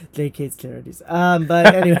cancer. Jake hates charities.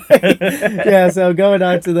 But anyway, yeah. So going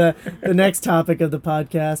on to the next topic of the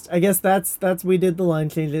podcast, I guess that's we did the line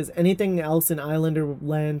changes. Anything else in Islander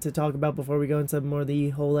land to talk about before we go into more of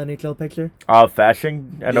the whole NHL picture?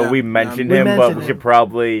 Fashion. I know Yeah, we mentioned we him, but mentioned we him. should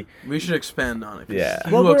probably... We should expand on it. 'cause Yeah.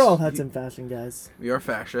 he Well, looks- we're all Hudson fashion guys. We are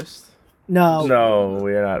fascist. No. No,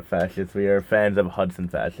 we are not fascists. We are fans of Hudson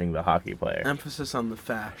Fasching, the hockey player. Emphasis on the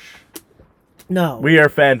fash. No. We are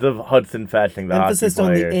fans of Hudson Fasching, the Emphasis hockey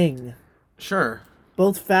on player. the ing. Sure.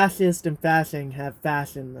 Both fascist and fashing have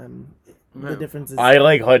fashion in them. The Yeah. difference is... I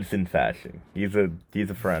like Hudson Fasching. He's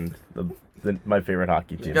a friend. My favorite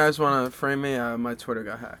hockey If team. you guys want to frame me, my Twitter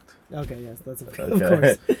got hacked. Okay, yes, that's of Okay.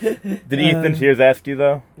 course. Did Ethan Shears ask you,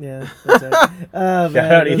 though? Yeah, that's right. Shout Man, out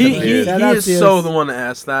that's Ethan He right. Shears. Shout out is Sears. so the one to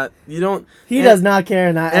ask that. You don't. He and- does not care,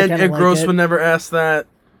 and I And kind of like Gross it. would never ask that.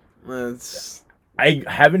 It's I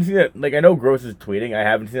haven't seen it. Like, I know Gross is tweeting. I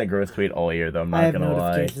haven't seen a Gross tweet all year, though. I'm I not have going to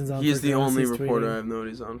lie. notifications on. he's for the Gross. only He's reporter tweeting. I have known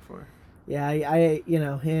he's on for. Yeah, I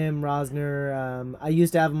him, Rosner. I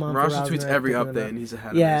used to have him on. Rosner for tweets Rosner, every I've taken him update, out. and he's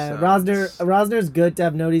ahead Yeah, of me. So Rosner's good to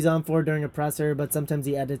have noties on for during a presser, but sometimes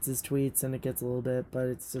he edits his tweets and it gets a little bit. But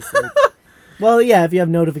it's just like, well, yeah, if you have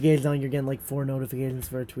notifications on, you're getting like 4 notifications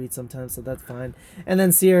for a tweet sometimes, so that's fine. And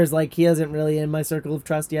then Sears, like, he isn't really in my circle of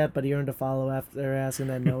trust yet, but he earned a follow after asking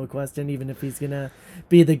that Noah question, even if he's gonna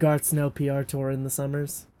be the Garth Snow PR tour in the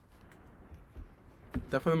summers.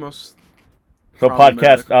 Definitely the most. So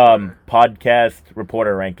problematic reporter. podcast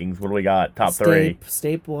reporter rankings. What do we got? Top 3.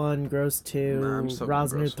 Stape 1, Gross 2, Nah, I'm still going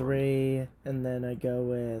Rosner Gross 3, and then I go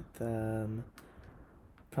with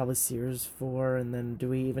probably Sears 4, and then do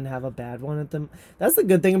we even have a bad one at them? That's the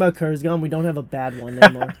good thing about Kerr's gone. We don't have a bad one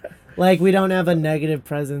anymore. Like, we don't have a negative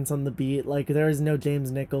presence on the beat. Like, there is no James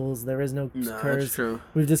Nichols. There is no Kerr's. That's true.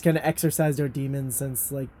 We've just kind of exercised our demons since,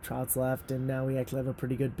 like, Trotz left, and now we actually have a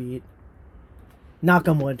pretty good beat. Knock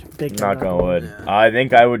on wood. Big Knock on wood. Yeah. I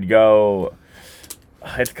think I would go...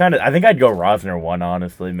 I think I'd go Rosner 1,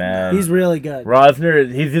 honestly, man. He's really good.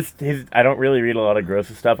 Rosner, I don't really read a lot of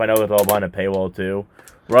Gross's stuff. I know it's all behind a paywall, too.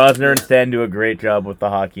 Rosner and Stan do a great job with the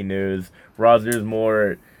hockey news. Rosner's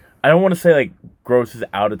more... I don't want to say, like, Gross is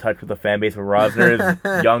out of touch with the fan base, but Rosner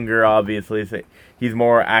is younger, obviously. So he's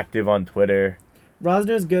more active on Twitter.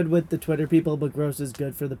 Rosner's good with the Twitter people, but Gross is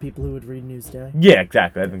good for the people who would read Newsday. Yeah,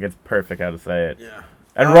 exactly. I think it's perfect how to say it. Yeah.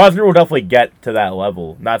 And Rosner will definitely get to that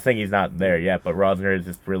level. Not saying he's not there yet, but Rosner is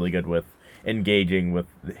just really good with engaging with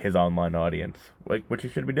his online audience, which he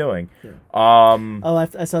should be doing. Yeah.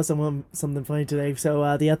 I saw something funny today.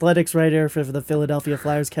 So the athletics writer for the Philadelphia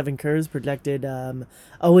Flyers, Kevin Kurz, projected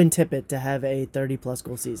Owen Tippett to have a 30-plus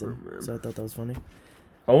goal season. So I thought that was funny.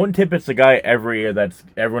 Owen Tippett's the guy every year that's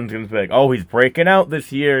everyone's going to be like, oh, he's breaking out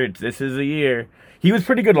this year. This is a year. He was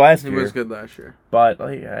pretty good last year. He was good last year. But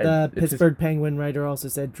the Pittsburgh Penguin writer also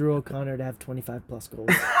said Drew O'Connor to have 25-plus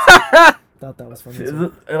goals. Thought that was funny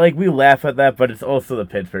too. Like, we laugh at that, but it's also the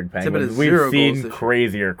Pittsburgh Penguins. We've seen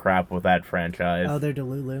crazier crap with that franchise. Oh, they're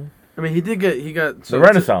Delulu. I mean, he got the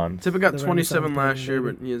Renaissance. Tippett got The 27 Renaissance last year,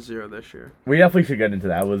 baby. but he has 0 this year. We definitely should get into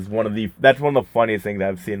that. That's one of the funniest things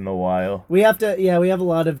I've seen in a while. We have a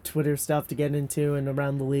lot of Twitter stuff to get into and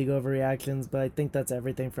around the league overreactions, but I think that's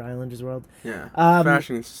everything for Islanders World. Yeah,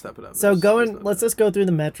 Fashion needs to step it up. So let's just go through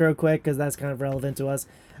the Metro quick, because that's kind of relevant to us.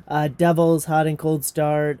 Devils, hot and cold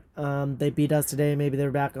start. They beat us today. Maybe they're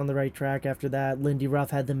back on the right track after that. Lindy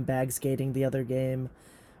Ruff had them bag skating the other game.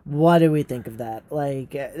 What do we think of that?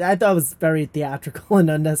 Like, I thought it was very theatrical and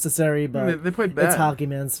unnecessary, but they played bad. It's hockey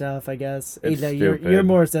man stuff, I guess. It's You're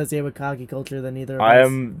more associated with hockey culture than either of us.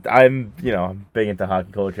 I'm big into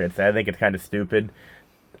hockey culture. I think it's kind of stupid.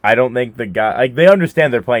 I don't think the guy, like, they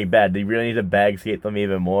understand they're playing bad. They really need to bag skate them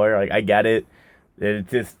even more. Like, I get it. It's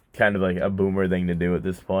just kind of like a boomer thing to do at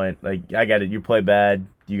this point. Like, I get it. You play bad,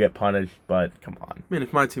 you get punished, but come on. I mean,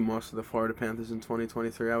 if my team lost to the Florida Panthers in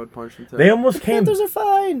 2023, I would punch them too. They almost came. Panthers are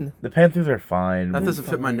fine. The Panthers are fine. That doesn't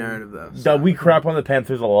fit my narrative, though. We crap on the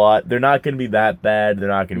Panthers a lot. They're not going to be that bad. They're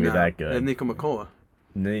not going to be that good. And Nico McCullough.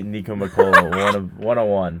 Nico McCullough,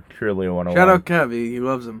 101. Truly a 101. Shout out Kev. He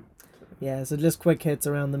loves him. Yeah, so just quick hits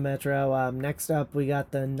around the Metro. Next up, we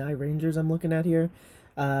got the Night Rangers I'm looking at here.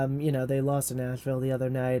 They lost to Nashville the other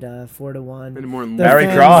night, 4-1. They did more than Barry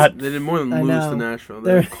Trotz. They did more than lose to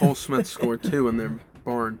Nashville. Cole Smith scored 2 in their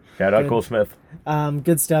barn. Shout out Cole Smith.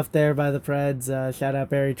 Good stuff there by the Preds. Shout out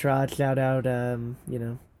Barry Trotz. Shout out,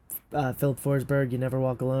 Philip Forsberg. You never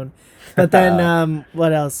walk alone. But then,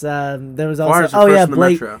 what else? There was also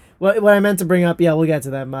Blake. What I meant to bring up, we'll get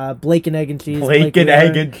to them. Blake and Egg and Cheese. Blake and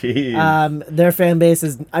Egg and Cheese. Their fan base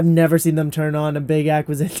is, I've never seen them turn on a big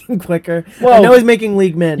acquisition quicker. Well, I know he's making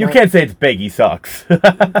league men. You can't say it's big. He sucks.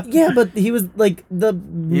 Yeah, but he was like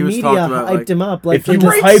media hyped him up. Like, if you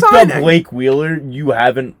hyped up Blake Wheeler, you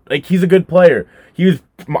haven't. Like, he's a good player.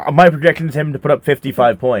 My projection is him to put up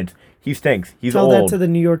 55 points. He stinks. He's old. Tell that to the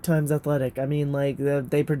New York Times Athletic. I mean, like,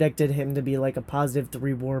 they predicted him to be like a positive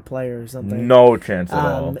 3-WAR player or something. No chance at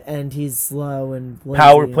all. And he's slow and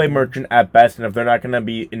power play merchant at best. And if they're not going to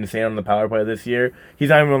be insane on the power play this year, he's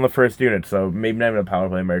not even on the first unit. So maybe not even a power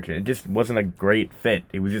play merchant. It just wasn't a great fit.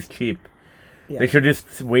 It was just cheap. Yeah. They should have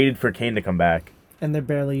just waited for Kane to come back. And they're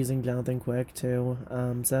barely using Jonathan Quick too.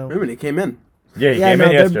 Remember, he came in. Yeah, he came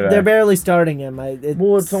in yesterday. They're barely starting him.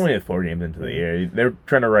 It's only 4 games into the year. They're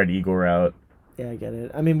trying to ride Igor out. Yeah, I get it.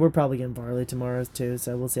 I mean, we're probably getting Varley tomorrow too,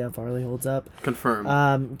 so we'll see how Varley holds up.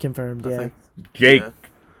 Confirmed. Confirmed. Yeah. Jake,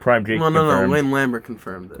 Prime Jake. No. Wayne Lambert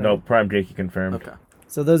confirmed it. No, Prime Jake confirmed. Okay.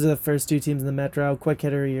 So those are the first 2 teams in the Metro. Quick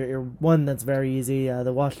hitter, your one that's very easy.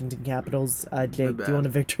 The Washington Capitals. Jake, do you want a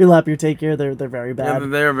victory lap your take here? They're very bad. Yeah,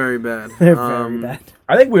 they're very bad. They're very bad.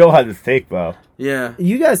 I think we all had this take though. Yeah.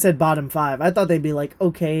 You guys said bottom 5. I thought they'd be like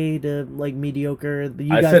okay to like mediocre.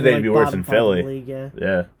 I said they'd be worse than Philly. League,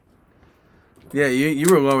 yeah. Yeah,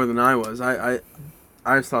 you were lower than I was. I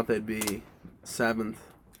just thought they'd be 7th.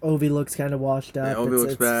 Ovi looks kind of washed up. Yeah, Ovi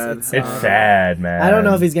looks bad. It's sad, man. I don't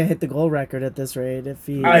know if he's gonna hit the goal record at this rate. If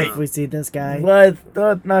we see this guy, let's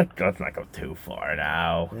not go too far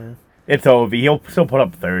now. Yeah. It's Ovi. He'll still put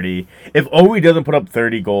up 30. If Ovi doesn't put up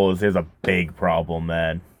 30 goals, there's a big problem,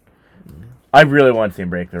 man. I really want to see him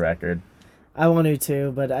break the record. I want to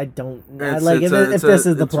too, but I don't. If this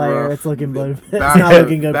is the player, rough. It's looking blue. It's not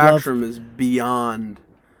looking good. Backstrom is beyond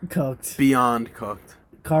cooked. Beyond cooked.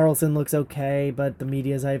 Carlson looks okay, but the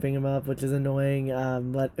media's hyping him up, which is annoying.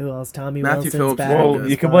 But who else? Tommy Matthew Wilson's Phillips is back. really Well, good. you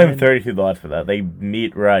He's can blame fine. 32 Lots for that. They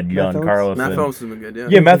meet John Phillips? Carlson. Matt Phillips has been good, yeah.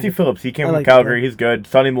 Yeah, Matthew Phillips. He came I from like Calgary. him. He's good.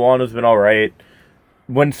 Sonny Milano's been all right.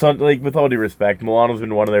 With all due respect, Milano's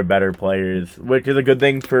been one of their better players, which is a good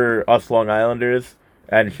thing for us Long Islanders.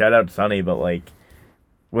 And shout out Sonny, but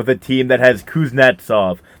with a team that has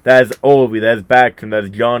Kuznetsov, that has Ovi, that has Backstrom, that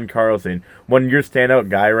has John Carlson, when your standout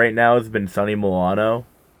guy right now has been Sonny Milano.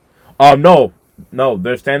 No,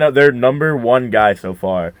 their number one guy so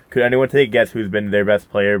far. Could anyone take a guess who's been their best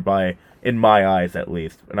player in my eyes at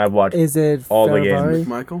least? And I've watched Is it all the Ferrari? games.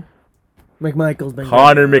 Michael? McMichael's been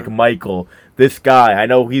Connor good. McMichael, this guy. I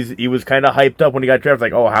know he was kind of hyped up when he got drafted.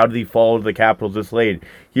 Like, oh, how did he fall to the Capitals this late?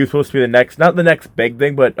 He was supposed to be not the next big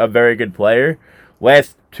thing, but a very good player.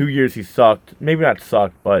 Last 2 years he sucked. Maybe not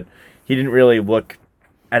sucked, but he didn't really look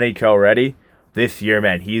NHL ready. This year,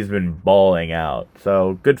 man, he's been balling out.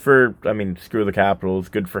 So good screw the Capitals.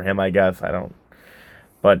 Good for him, I guess.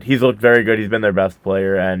 But he's looked very good. He's been their best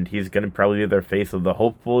player, and he's going to probably be their face of the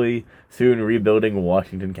hopefully soon rebuilding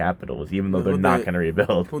Washington Capitals, even though they're not going to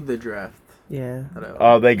rebuild. Who'd they draft? Yeah.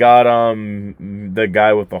 They got the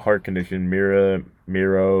guy with the heart condition, Miro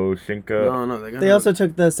Shinka. No, They also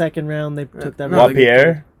took the second round. They took that. No, round.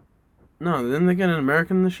 LaPierre. No, didn't they get an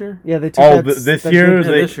American this year? Yeah, they took Oh, that. this that year? good-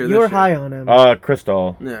 This year. You were high on him.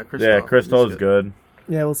 Crystal. Yeah, Crystal. Yeah, Crystal is He's good.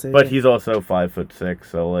 Yeah, we'll see. But he's also 5'6",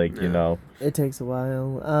 so you know. It takes a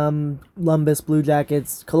while. Columbus Blue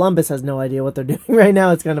Jackets. Columbus has no idea what they're doing right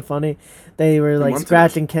now. It's kind of funny. They were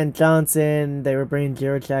scratching Kent Johnson. They were bringing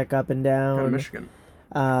Jiricek up and down. Michigan.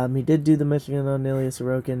 He did do the Michigan on Ilya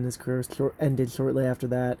Sorokin. His career ended shortly after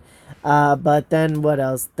that. But then what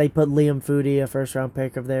else? They put Liam Foodie, a first-round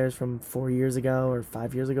pick of theirs from 4 years ago or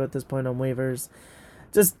 5 years ago at this point, on waivers.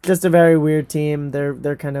 Just a very weird team.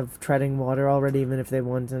 They're kind of treading water already, even if they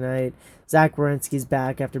won tonight. Zach Werenski's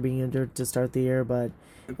back after being injured to start the year, but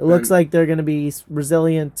it looks like they're going to be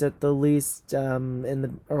resilient at the least in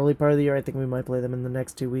the early part of the year. I think we might play them in the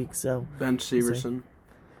next 2 weeks. So Bench Severson.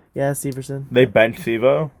 Yeah, Severson. They bench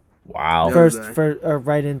Sevo? Wow.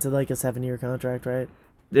 Right into a 7-year contract, right?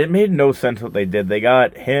 It made no sense what they did. They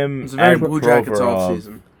got him It's a very and Blue Jackets Provorov.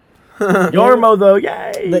 off-season. Yarmo, though,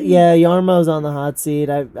 yay! Yarmo's on the hot seat.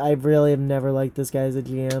 I really have never liked this guy as a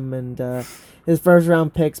GM, and his first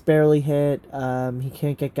round picks barely hit. He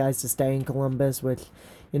can't get guys to stay in Columbus, which,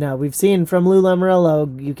 we've seen from Lou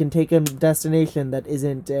Lamoriello. You can take a destination that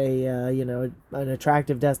isn't an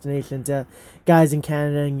attractive destination to guys in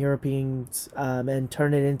Canada and Europeans, and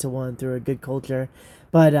turn it into one through a good culture.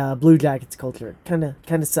 But Blue Jackets culture kind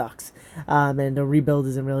of sucks, and the rebuild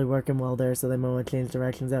isn't really working well there. So they might want to change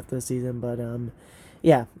directions after the season. But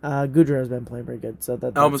Goudreau's been playing pretty good. So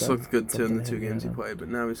Elvis looked good too in the 2 games he played, but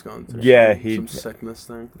now he's gone through some sickness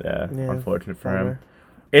thing. Yeah, unfortunate for him.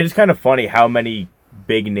 It's kind of funny how many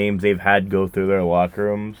big names they've had go through their locker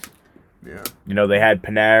rooms. Yeah, they had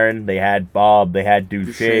Panarin, they had Bob, they had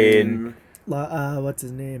Duchesne. What's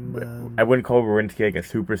his name? I wouldn't call Werenski a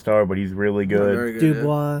superstar, but he's really good. Very good.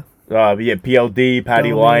 Dubois. PLD, Patty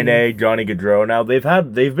Domi. Laine, Johnny Gaudreau. Now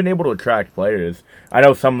they've been able to attract players. I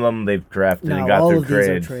know some of them they've drafted and got all through of trades.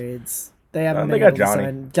 these are trades. They haven't they been got able to Johnny.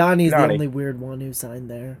 sign. Johnny's the only weird one who signed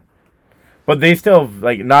there. But they still,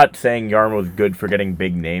 not saying Yarmo's good for getting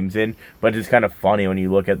big names in, but it's kind of funny when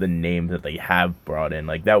you look at the names that they have brought in.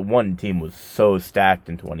 That one team was so stacked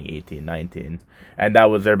in 2018-19, and that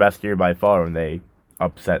was their best year by far when they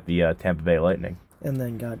upset the Tampa Bay Lightning. And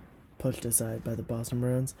then got pushed aside by the Boston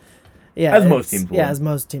Bruins. Yeah, as most teams would. Yeah, as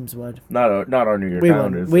most teams would. Not our New York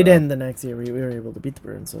Islanders. We didn't the next year. We were able to beat the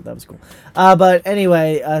Bruins, so that was cool. But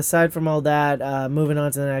anyway, aside from all that, moving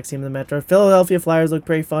on to the next team in the Metro. Philadelphia Flyers look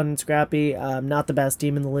pretty fun and scrappy. Not the best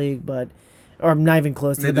team in the league, or not even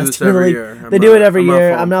close to the best team in the league. They do it every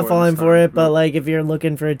year. I'm not falling for it, but if you're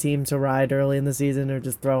looking for a team to ride early in the season or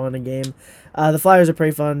just throw on a game, the Flyers are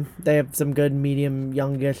pretty fun. They have some good medium,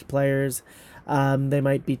 youngish players. They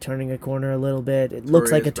might be turning a corner a little bit. It looks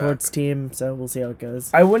like a Torts team, so we'll see how it goes.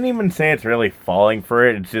 I wouldn't even say it's really falling for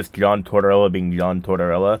it. It's just John Tortorella being John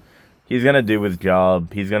Tortorella. He's going to do his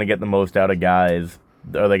job. He's going to get the most out of guys.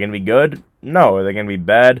 Are they going to be good? No. Are they going to be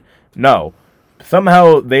bad? No.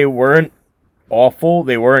 Somehow they weren't awful.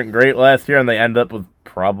 They weren't great last year, and they end up with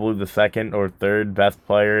probably the second or third best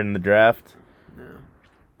player in the draft.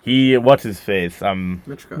 What's his face?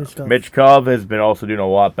 Michkov has been also doing a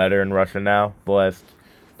lot better in Russia now. The last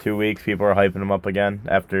 2 weeks, people are hyping him up again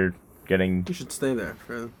after getting. He should stay there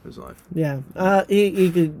for his life. Yeah, he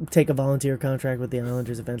could take a volunteer contract with the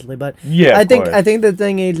Islanders eventually. But yeah, I think the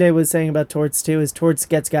thing AJ was saying about Torts too is Torts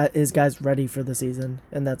gets his guys ready for the season,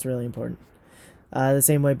 and that's really important. The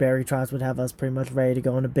same way Barry Trotz would have us pretty much ready to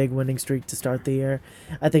go on a big winning streak to start the year.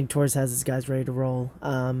 I think Torres has his guys ready to roll.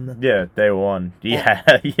 Yeah, day one. He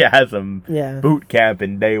has them boot camp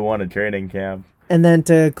in day one of training camp. And then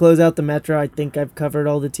to close out the Metro, I think I've covered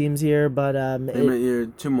all the teams here, but you're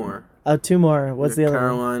two more. Oh, two more. What's the other one?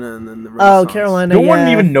 Carolina and then the Renaissance. Oh, Carolina. No one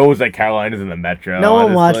even knows that Carolina's in the Metro. No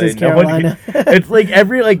one watches Carolina. It's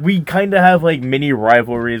we kind of have mini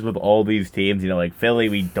rivalries with all these teams. Like Philly,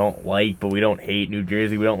 we don't like, but we don't hate. New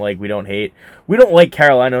Jersey, we don't like, we don't hate. We don't like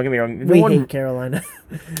Carolina. Don't get me wrong. We hate Carolina.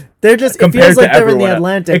 They're just. It feels like they're in the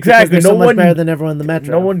Atlantic. Exactly. They're so much better than everyone in the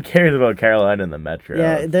Metro. No one cares about Carolina in the Metro.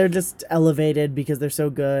 Yeah, they're just elevated because they're so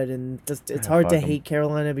good, and just it's hard to hate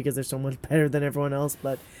Carolina because they're so much better than everyone else.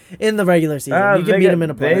 But in the regular season, you can beat them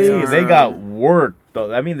in a playoff. They got worked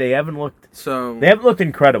though. I mean, they haven't looked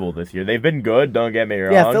incredible this year. They've been good. Don't get me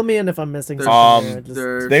wrong. Yeah, fill me in if I'm missing something.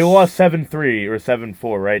 They lost 7-3 or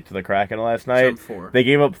 7-4, right, to the Kraken last night. 7-4. They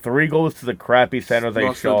gave up 3 goals to the crappy San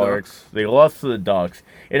Jose Sharks. They lost to the Ducks.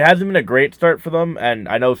 It hasn't been a great start for them, and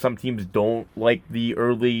I know some teams don't like the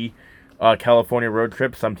early California road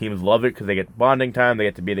trip. Some teams love it because they get bonding time, they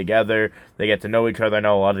get to be together, they get to know each other. I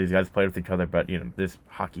know a lot of these guys play with each other, but this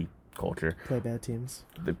hockey culture. Play bad teams.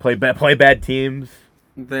 They play bad teams.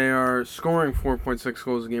 They are scoring 4.6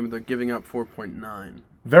 goals a game, but they're giving up 4.9.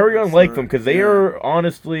 Very unlike them because they are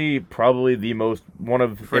honestly probably one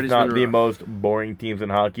of, if not the most boring teams in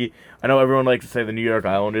hockey. I know everyone likes to say the New York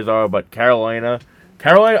Islanders are, but Carolina,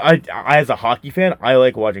 I as a hockey fan, I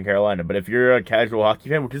like watching Carolina. But if you're a casual hockey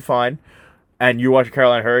fan, which is fine, and you watch a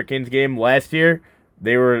Carolina Hurricanes game last year,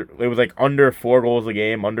 it was under 4 goals a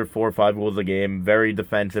game, under 4 or 5 goals a game, very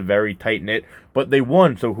defensive, very tight-knit, but they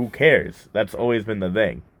won, so who cares? That's always been the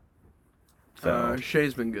thing. So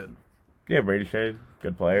Shea's been good. Yeah, Brady Shea,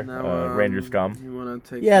 good player. Now, Ranger scum. You want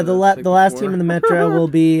to take the last team in the Metro will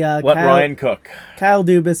be Ryan cook. Kyle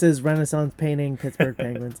Dubas's Renaissance painting Pittsburgh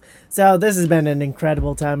Penguins. So this has been an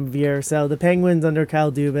incredible time of year. So the Penguins under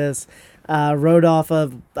Kyle Dubas rode off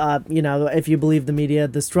of, if you believe the media,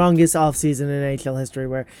 the strongest offseason in NHL history,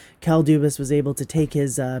 where Kyle Dubas was able to take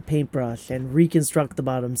his paintbrush and reconstruct the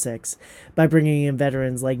bottom 6 by bringing in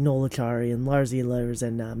veterans like Noel Acciari and Lars Ehlers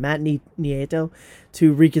and Matt Nieto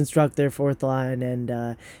to reconstruct their fourth line. And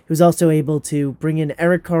he was also able to bring in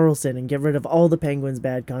Erik Karlsson and get rid of all the Penguins'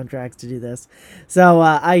 bad contracts to do this. So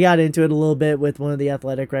I got into it a little bit with one of the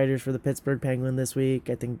athletic writers for the Pittsburgh Penguin this week.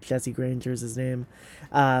 I think Jesse Granger is his name.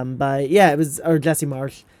 But yeah, or Jesse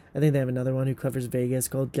Marsh. I think they have another one who covers Vegas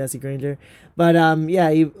called Jesse Granger. But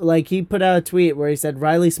he put out a tweet where he said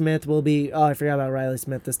Riley Smith will be, I forgot about Riley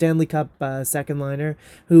Smith, the Stanley Cup second liner,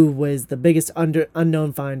 who was the biggest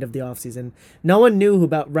unknown find of the offseason. No one knew who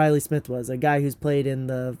about Riley Smith was, a guy who's played in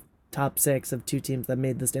the top 6 of 2 teams that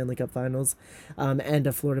made the Stanley Cup Finals, and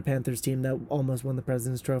a Florida Panthers team that almost won the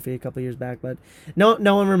President's Trophy a couple years back. But no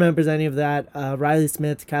one remembers any of that. Riley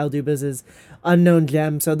Smith, Kyle Dubas' unknown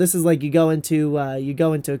gem. So this is like you go into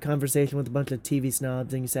a conversation with a bunch of TV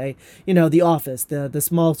snobs and you say, The Office, the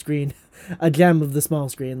small screen, a gem of the small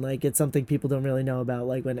screen. Like, it's something people don't really know about,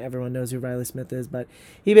 like when everyone knows who Riley Smith is. But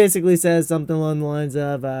he basically says something along the lines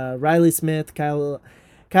of Riley Smith, Kyle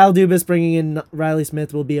Dubas bringing in Riley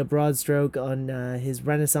Smith will be a broad stroke on his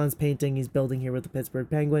Renaissance painting he's building here with the Pittsburgh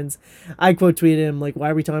Penguins. I quote tweeted him, like,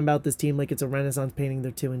 why are we talking about this team like it's a Renaissance painting?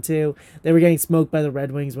 They're 2-2. They were getting smoked by the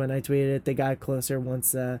Red Wings when I tweeted it. They got closer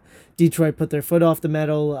once Detroit put their foot off the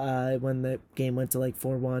metal when the game went to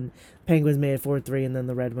 4-1. Penguins made it 4-3, and then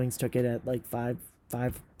the Red Wings took it at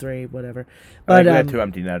 5-3, whatever. But I think they had 2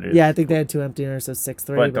 empty netters. Yeah, I think they had 2 empty netters, so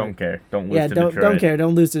 6-3. But don't care. Don't lose to Detroit. Don't care.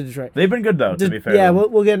 Don't lose to Detroit. They've been good, though, to be fair. Yeah,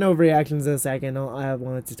 we'll get into overreactions in a second. I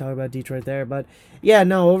wanted to talk about Detroit there. But, yeah,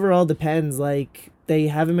 no, overall, the Pens, they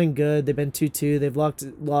haven't been good. They've been 2-2. They've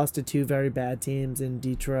lost to 2 very bad teams in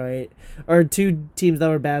Detroit. Or 2 teams that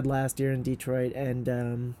were bad last year in Detroit and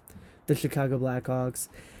the Chicago Blackhawks.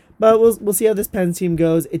 But we'll see how this Pens team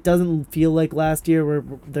goes. It doesn't feel like last year where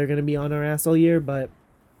they're going to be on our ass all year, but,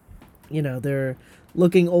 they're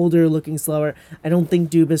looking older, looking slower. I don't think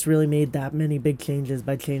Dubas really made that many big changes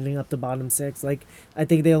by changing up the bottom 6. I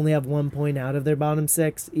think they only have 1 point out of their bottom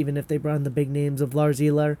 6, even if they brought in the big names of Lars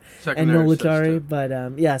Ehler and Noel Acciari.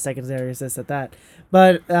 But, secondary assist at that.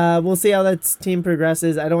 But we'll see how that team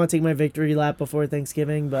progresses. I don't want to take my victory lap before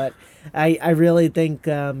Thanksgiving, but I really think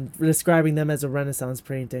describing them as a Renaissance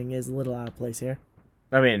painting is a little out of place here.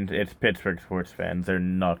 I mean, it's Pittsburgh sports fans. They're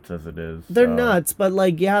nuts as it is. They're so. nuts, but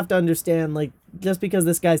like you have to understand, like just because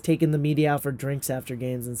this guy's taking the media out for drinks after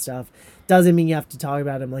games and stuff, doesn't mean you have to talk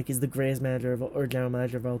about him like he's the greatest manager or general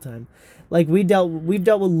manager of all time. Like we've dealt with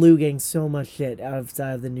Lou getting so much shit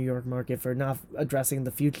outside of the New York market for not addressing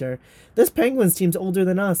the future. This Penguins team's older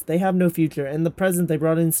than us. They have no future, and the present they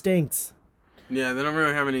brought in stinks. Yeah, they don't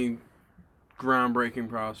really have any groundbreaking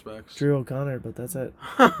prospects. Drew O'Connor, but that's it.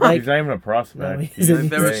 He's not even a prospect. No, He's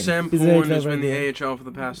There was Sam he's Poulin, an who's been in the regular. AHL for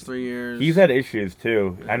the past 3 years. He's had issues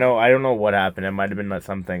too. I don't know what happened. It might have been like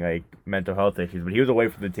something like mental health issues, but he was away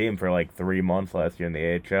from the team for like 3 months last year in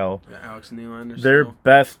the AHL. Yeah, Alex Nylander. Their still.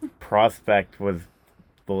 best prospect was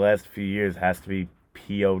the last few years has to be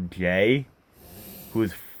POJ,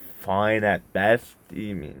 who's fine at best. I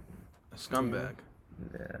mean, A scumbag.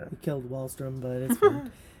 yeah. He killed Wallstrom, but it's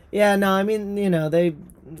fine. Yeah, no, I mean,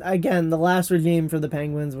 the last regime for the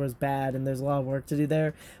Penguins was bad, and there's a lot of work to do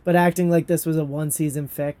there. But acting like this was a one-season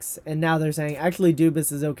fix, and now they're saying, actually,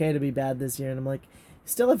 Dubas is okay to be bad this year. And I'm like, you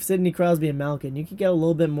still have Sidney Crosby and Malkin. You could get a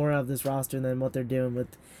little bit more out of this roster than what they're doing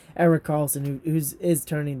with Erik Karlsson, who is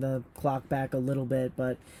turning the clock back a little bit.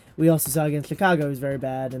 But we also saw against Chicago, who's very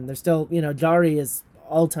bad. And they're still, Jari is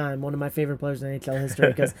all-time one of my favorite players in NHL history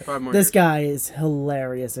because this guy is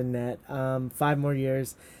hilarious in net. 5 more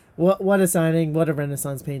years. What a signing. What a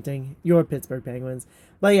Renaissance painting. Your Pittsburgh Penguins.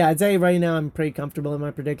 But yeah, I'd say right now I'm pretty comfortable in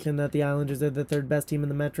my prediction that the Islanders are the 3rd best team in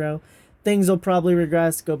the Metro. Things will probably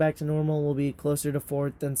regress, go back to normal. We'll be closer to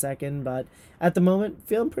 4th than 2nd. But at the moment,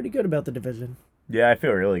 feeling pretty good about the division. Yeah, I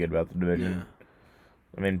feel really good about the division. Yeah.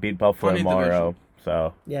 I mean, beat Buffalo Funny tomorrow, division.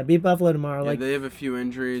 so. Yeah, beat Buffalo tomorrow. Yeah, they have a few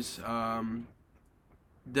injuries.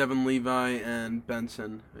 Devin Levi and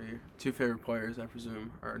Benson, your 2 favorite players, I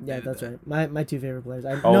presume, are Yeah, day-to-day. that's right. My 2 favorite players.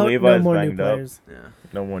 Oh, Levi's no more new banged up. players. Yeah.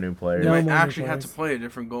 No more new players. They No might more new actually have to players. play a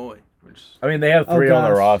different goalie. Which I mean, they have Oh, 3 on the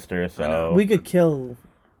gosh. roster, I know. so. We could kill.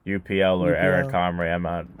 UPL or UPL. Eric Comrie, I'm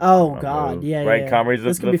not. Oh, I'm God. moved. Yeah, Right, yeah. Comrie's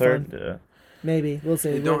This the could be 3rd. fun. Yeah. Maybe. We'll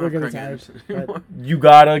see. they don't We're have going to Craig tie. Anderson but- anymore. You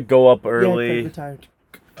gotta go up Yeah, early. retired.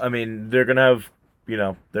 I mean, they're gonna have,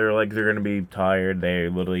 they're gonna be tired. They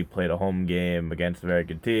literally played a home game against a very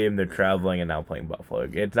good team. They're traveling and now playing Buffalo.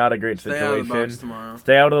 It's not a great Stay out of the box situation. tomorrow.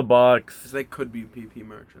 Stay out of the box. 'Cause they could be PP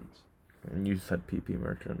merchants. And you said PP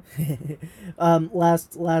merchant.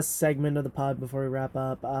 Last segment of the pod before we wrap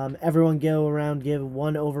up. Everyone go around, give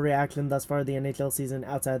one overreaction thus far the NHL season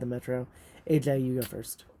outside the Metro. AJ, you go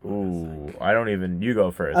first. Ooh, you go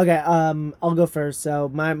first. Okay, I'll go first. So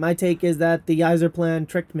my take is that the Yzer plan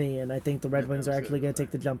tricked me, and I think the Red Wings are actually going to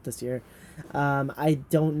take the jump this year. I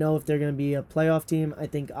don't know if they're going to be a playoff team. I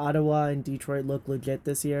think Ottawa and Detroit look legit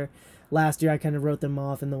this year. Last year I kind of wrote them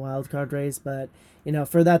off in the wild card race, but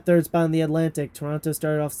for that 3rd spot in the Atlantic, Toronto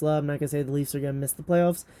started off slow. I'm not going to say the Leafs are going to miss the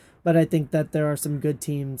playoffs, but I think that there are some good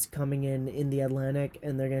teams coming in the Atlantic,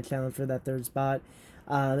 and they're going to challenge for that 3rd spot.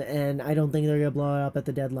 And I don't think they're going to blow it up at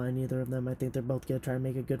the deadline, either of them. I think they're both going to try and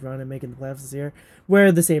make a good run and make it the playoffs this year,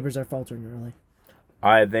 where the Sabres are faltering early.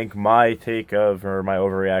 I think my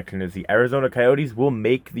overreaction is the Arizona Coyotes will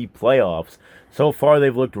make the playoffs. So far,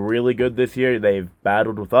 they've looked really good this year. They've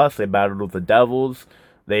battled with us. They battled with the Devils.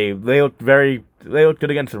 They looked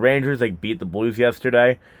good against the Rangers. They beat the Blues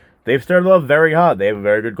yesterday. They've started off very hot. They have a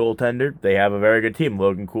very good goaltender. They have a very good team.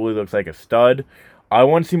 Logan Cooley looks like a stud. I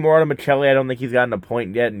want to see more out of Michelli. I don't think he's gotten a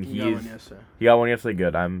point yet, and He got one yesterday. He got one yesterday.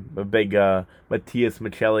 Good. I'm a big Matthias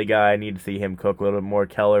Michelli guy. I need to see him cook a little bit more.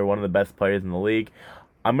 Keller, one of the best players in the league.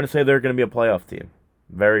 I'm going to say they're going to be a playoff team.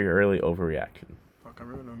 Very early overreaction. Fuck, I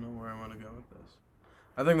really don't know where I want to go with this.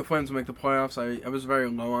 I think the Flames will make the playoffs. I was very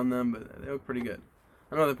low on them, but they look pretty good.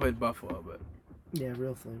 I know they played Buffalo, but Yeah,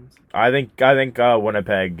 real Flames. I think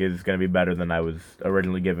Winnipeg is going to be better than I was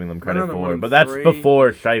originally giving them credit Another for. 1-3. But that's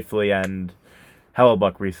before Scheifele and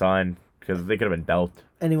Hellebuck re-signed, because they could have been dealt.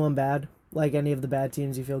 Anyone bad? Like any of the bad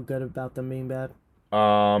teams, you feel good about them being bad?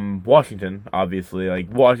 Washington, obviously.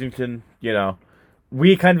 Washington,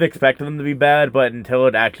 we kind of expected them to be bad, but until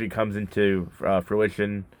it actually comes into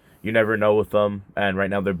fruition, you never know with them. And right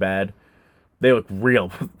now they're bad. They look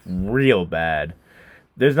real, real bad.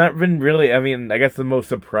 There's not been really, I guess the most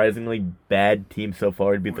surprisingly bad team so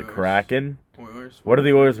far would be the Oilers. Kraken. Oilers. What are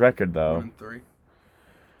the Oilers' record, though? 1-3.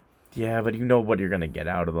 Yeah, but you know what you're going to get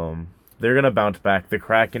out of them. They're going to bounce back. The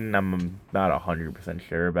Kraken, I'm not 100%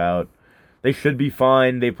 sure about. They should be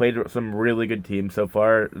fine. They played some really good teams so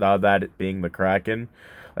far, that being the Kraken.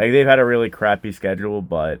 They've had a really crappy schedule,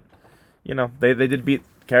 but, they did beat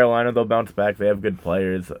Carolina. They'll bounce back. They have good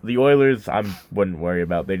players. The Oilers, I wouldn't worry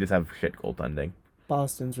about. They just have shit goaltending.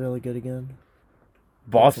 Boston's really good again.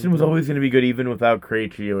 Boston was always going to be good even without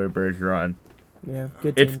Krejci or Bergeron. Yeah,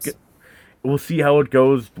 good teams. we'll see how it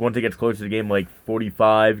goes once it gets closer to game like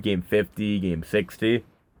 45, game 50, game 60.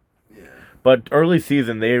 Yeah. But early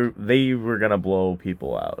season, they were gonna blow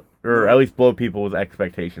people out, or at least blow people's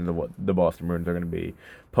expectations of what the Boston Bruins are gonna be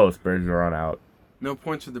post Bergeron on out. No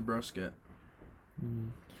points for the Brusket.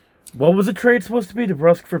 What was the trade supposed to be?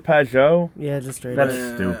 DeBrusque for Pajot? Yeah, just straight That's up.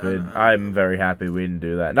 Yeah, stupid. I I'm very happy we didn't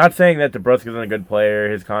do that. Not saying that DeBrusque isn't a good player.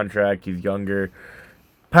 His contract, he's younger.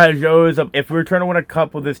 Pajot is if we're trying to win a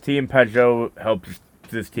cup with this team, Pajot helps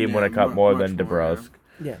this team win a cup more than DeBrusque.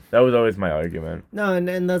 Yeah. That was always my argument. No,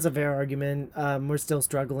 and that's a fair argument. We're still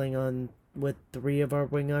struggling with 3 of our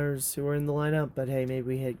wingers who are in the lineup, but hey, maybe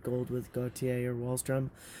we hit gold with Gauthier or Wallstrom.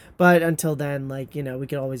 But until then, we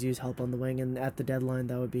could always use help on the wing, and at the deadline,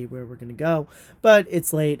 that would be where we're going to go. But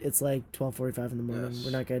it's late. It's like 12:45 in the morning. Yes.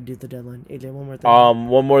 We're not going to do the deadline. AJ, one more thing.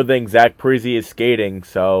 One more thing. Zach Parise is skating,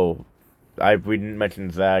 so we didn't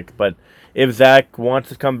mention Zach, but if Zach wants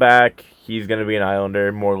to come back, he's going to be an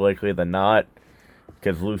Islander more likely than not.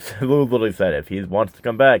 Because Lou literally said if he wants to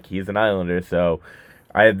come back, he's an Islander. So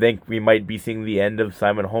I think we might be seeing the end of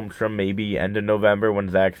Simon Holmstrom, maybe end of November when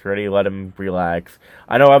Zach's ready. Let him relax.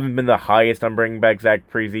 I know I haven't been the highest on bringing back Zach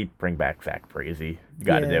Parise. Bring back Zach Parise. You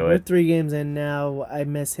got to do We're it. 3 games in now. I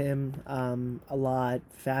miss him a lot.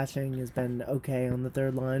 Fashing has been okay on the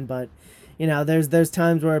third line, but there's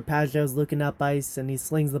times where Pajot's looking up ice and he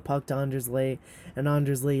slings the puck to Anders Lee, and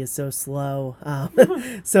Anders Lee is so slow,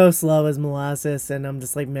 so slow as molasses, and I'm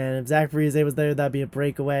just like, man, if Zach Parise was there, that'd be a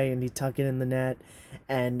breakaway, and he'd tuck it in the net,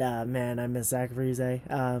 and man, I miss Zach Parise.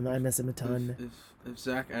 I miss him a ton. If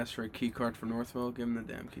Zach asks for a key card for Northville, give him the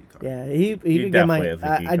damn key card. Yeah, he could get definitely has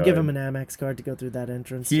a key I'd give card. him an Amex card to go through that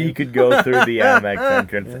entrance. He too. could go through the Amex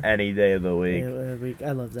entrance any day of the week.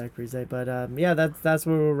 I love Zach Parise, but yeah, that's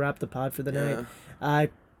where we'll wrap the pod for the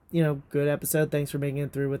night. Good episode. Thanks for making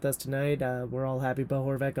it through with us tonight. We're all happy. Bo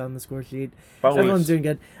Horvath on the score sheet. Everyone's doing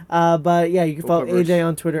good. But yeah, you can follow AJ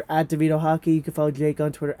on Twitter at DeVito Hockey. You can follow Jake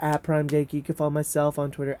on Twitter at Prime Jake. You can follow myself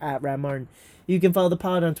on Twitter at Rat Martin. You can follow the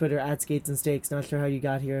pod on Twitter at Skates and Steaks. Not sure how you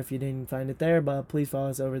got here if you didn't find it there, but please follow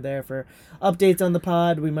us over there for updates on the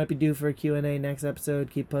pod. We might be due for a Q&A next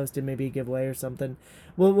episode. Keep posted, maybe a giveaway or something.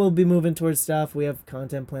 We'll be moving towards stuff. We have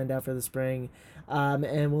content planned out for the spring.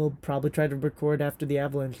 And we'll probably try to record after the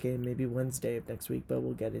Avalanche game, maybe Wednesday of next week, but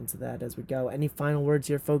we'll get into that as we go. Any final words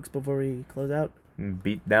here, folks, before we close out?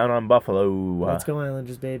 Beat down on Buffalo. Let's go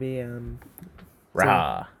Islanders, baby.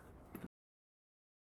 Rah.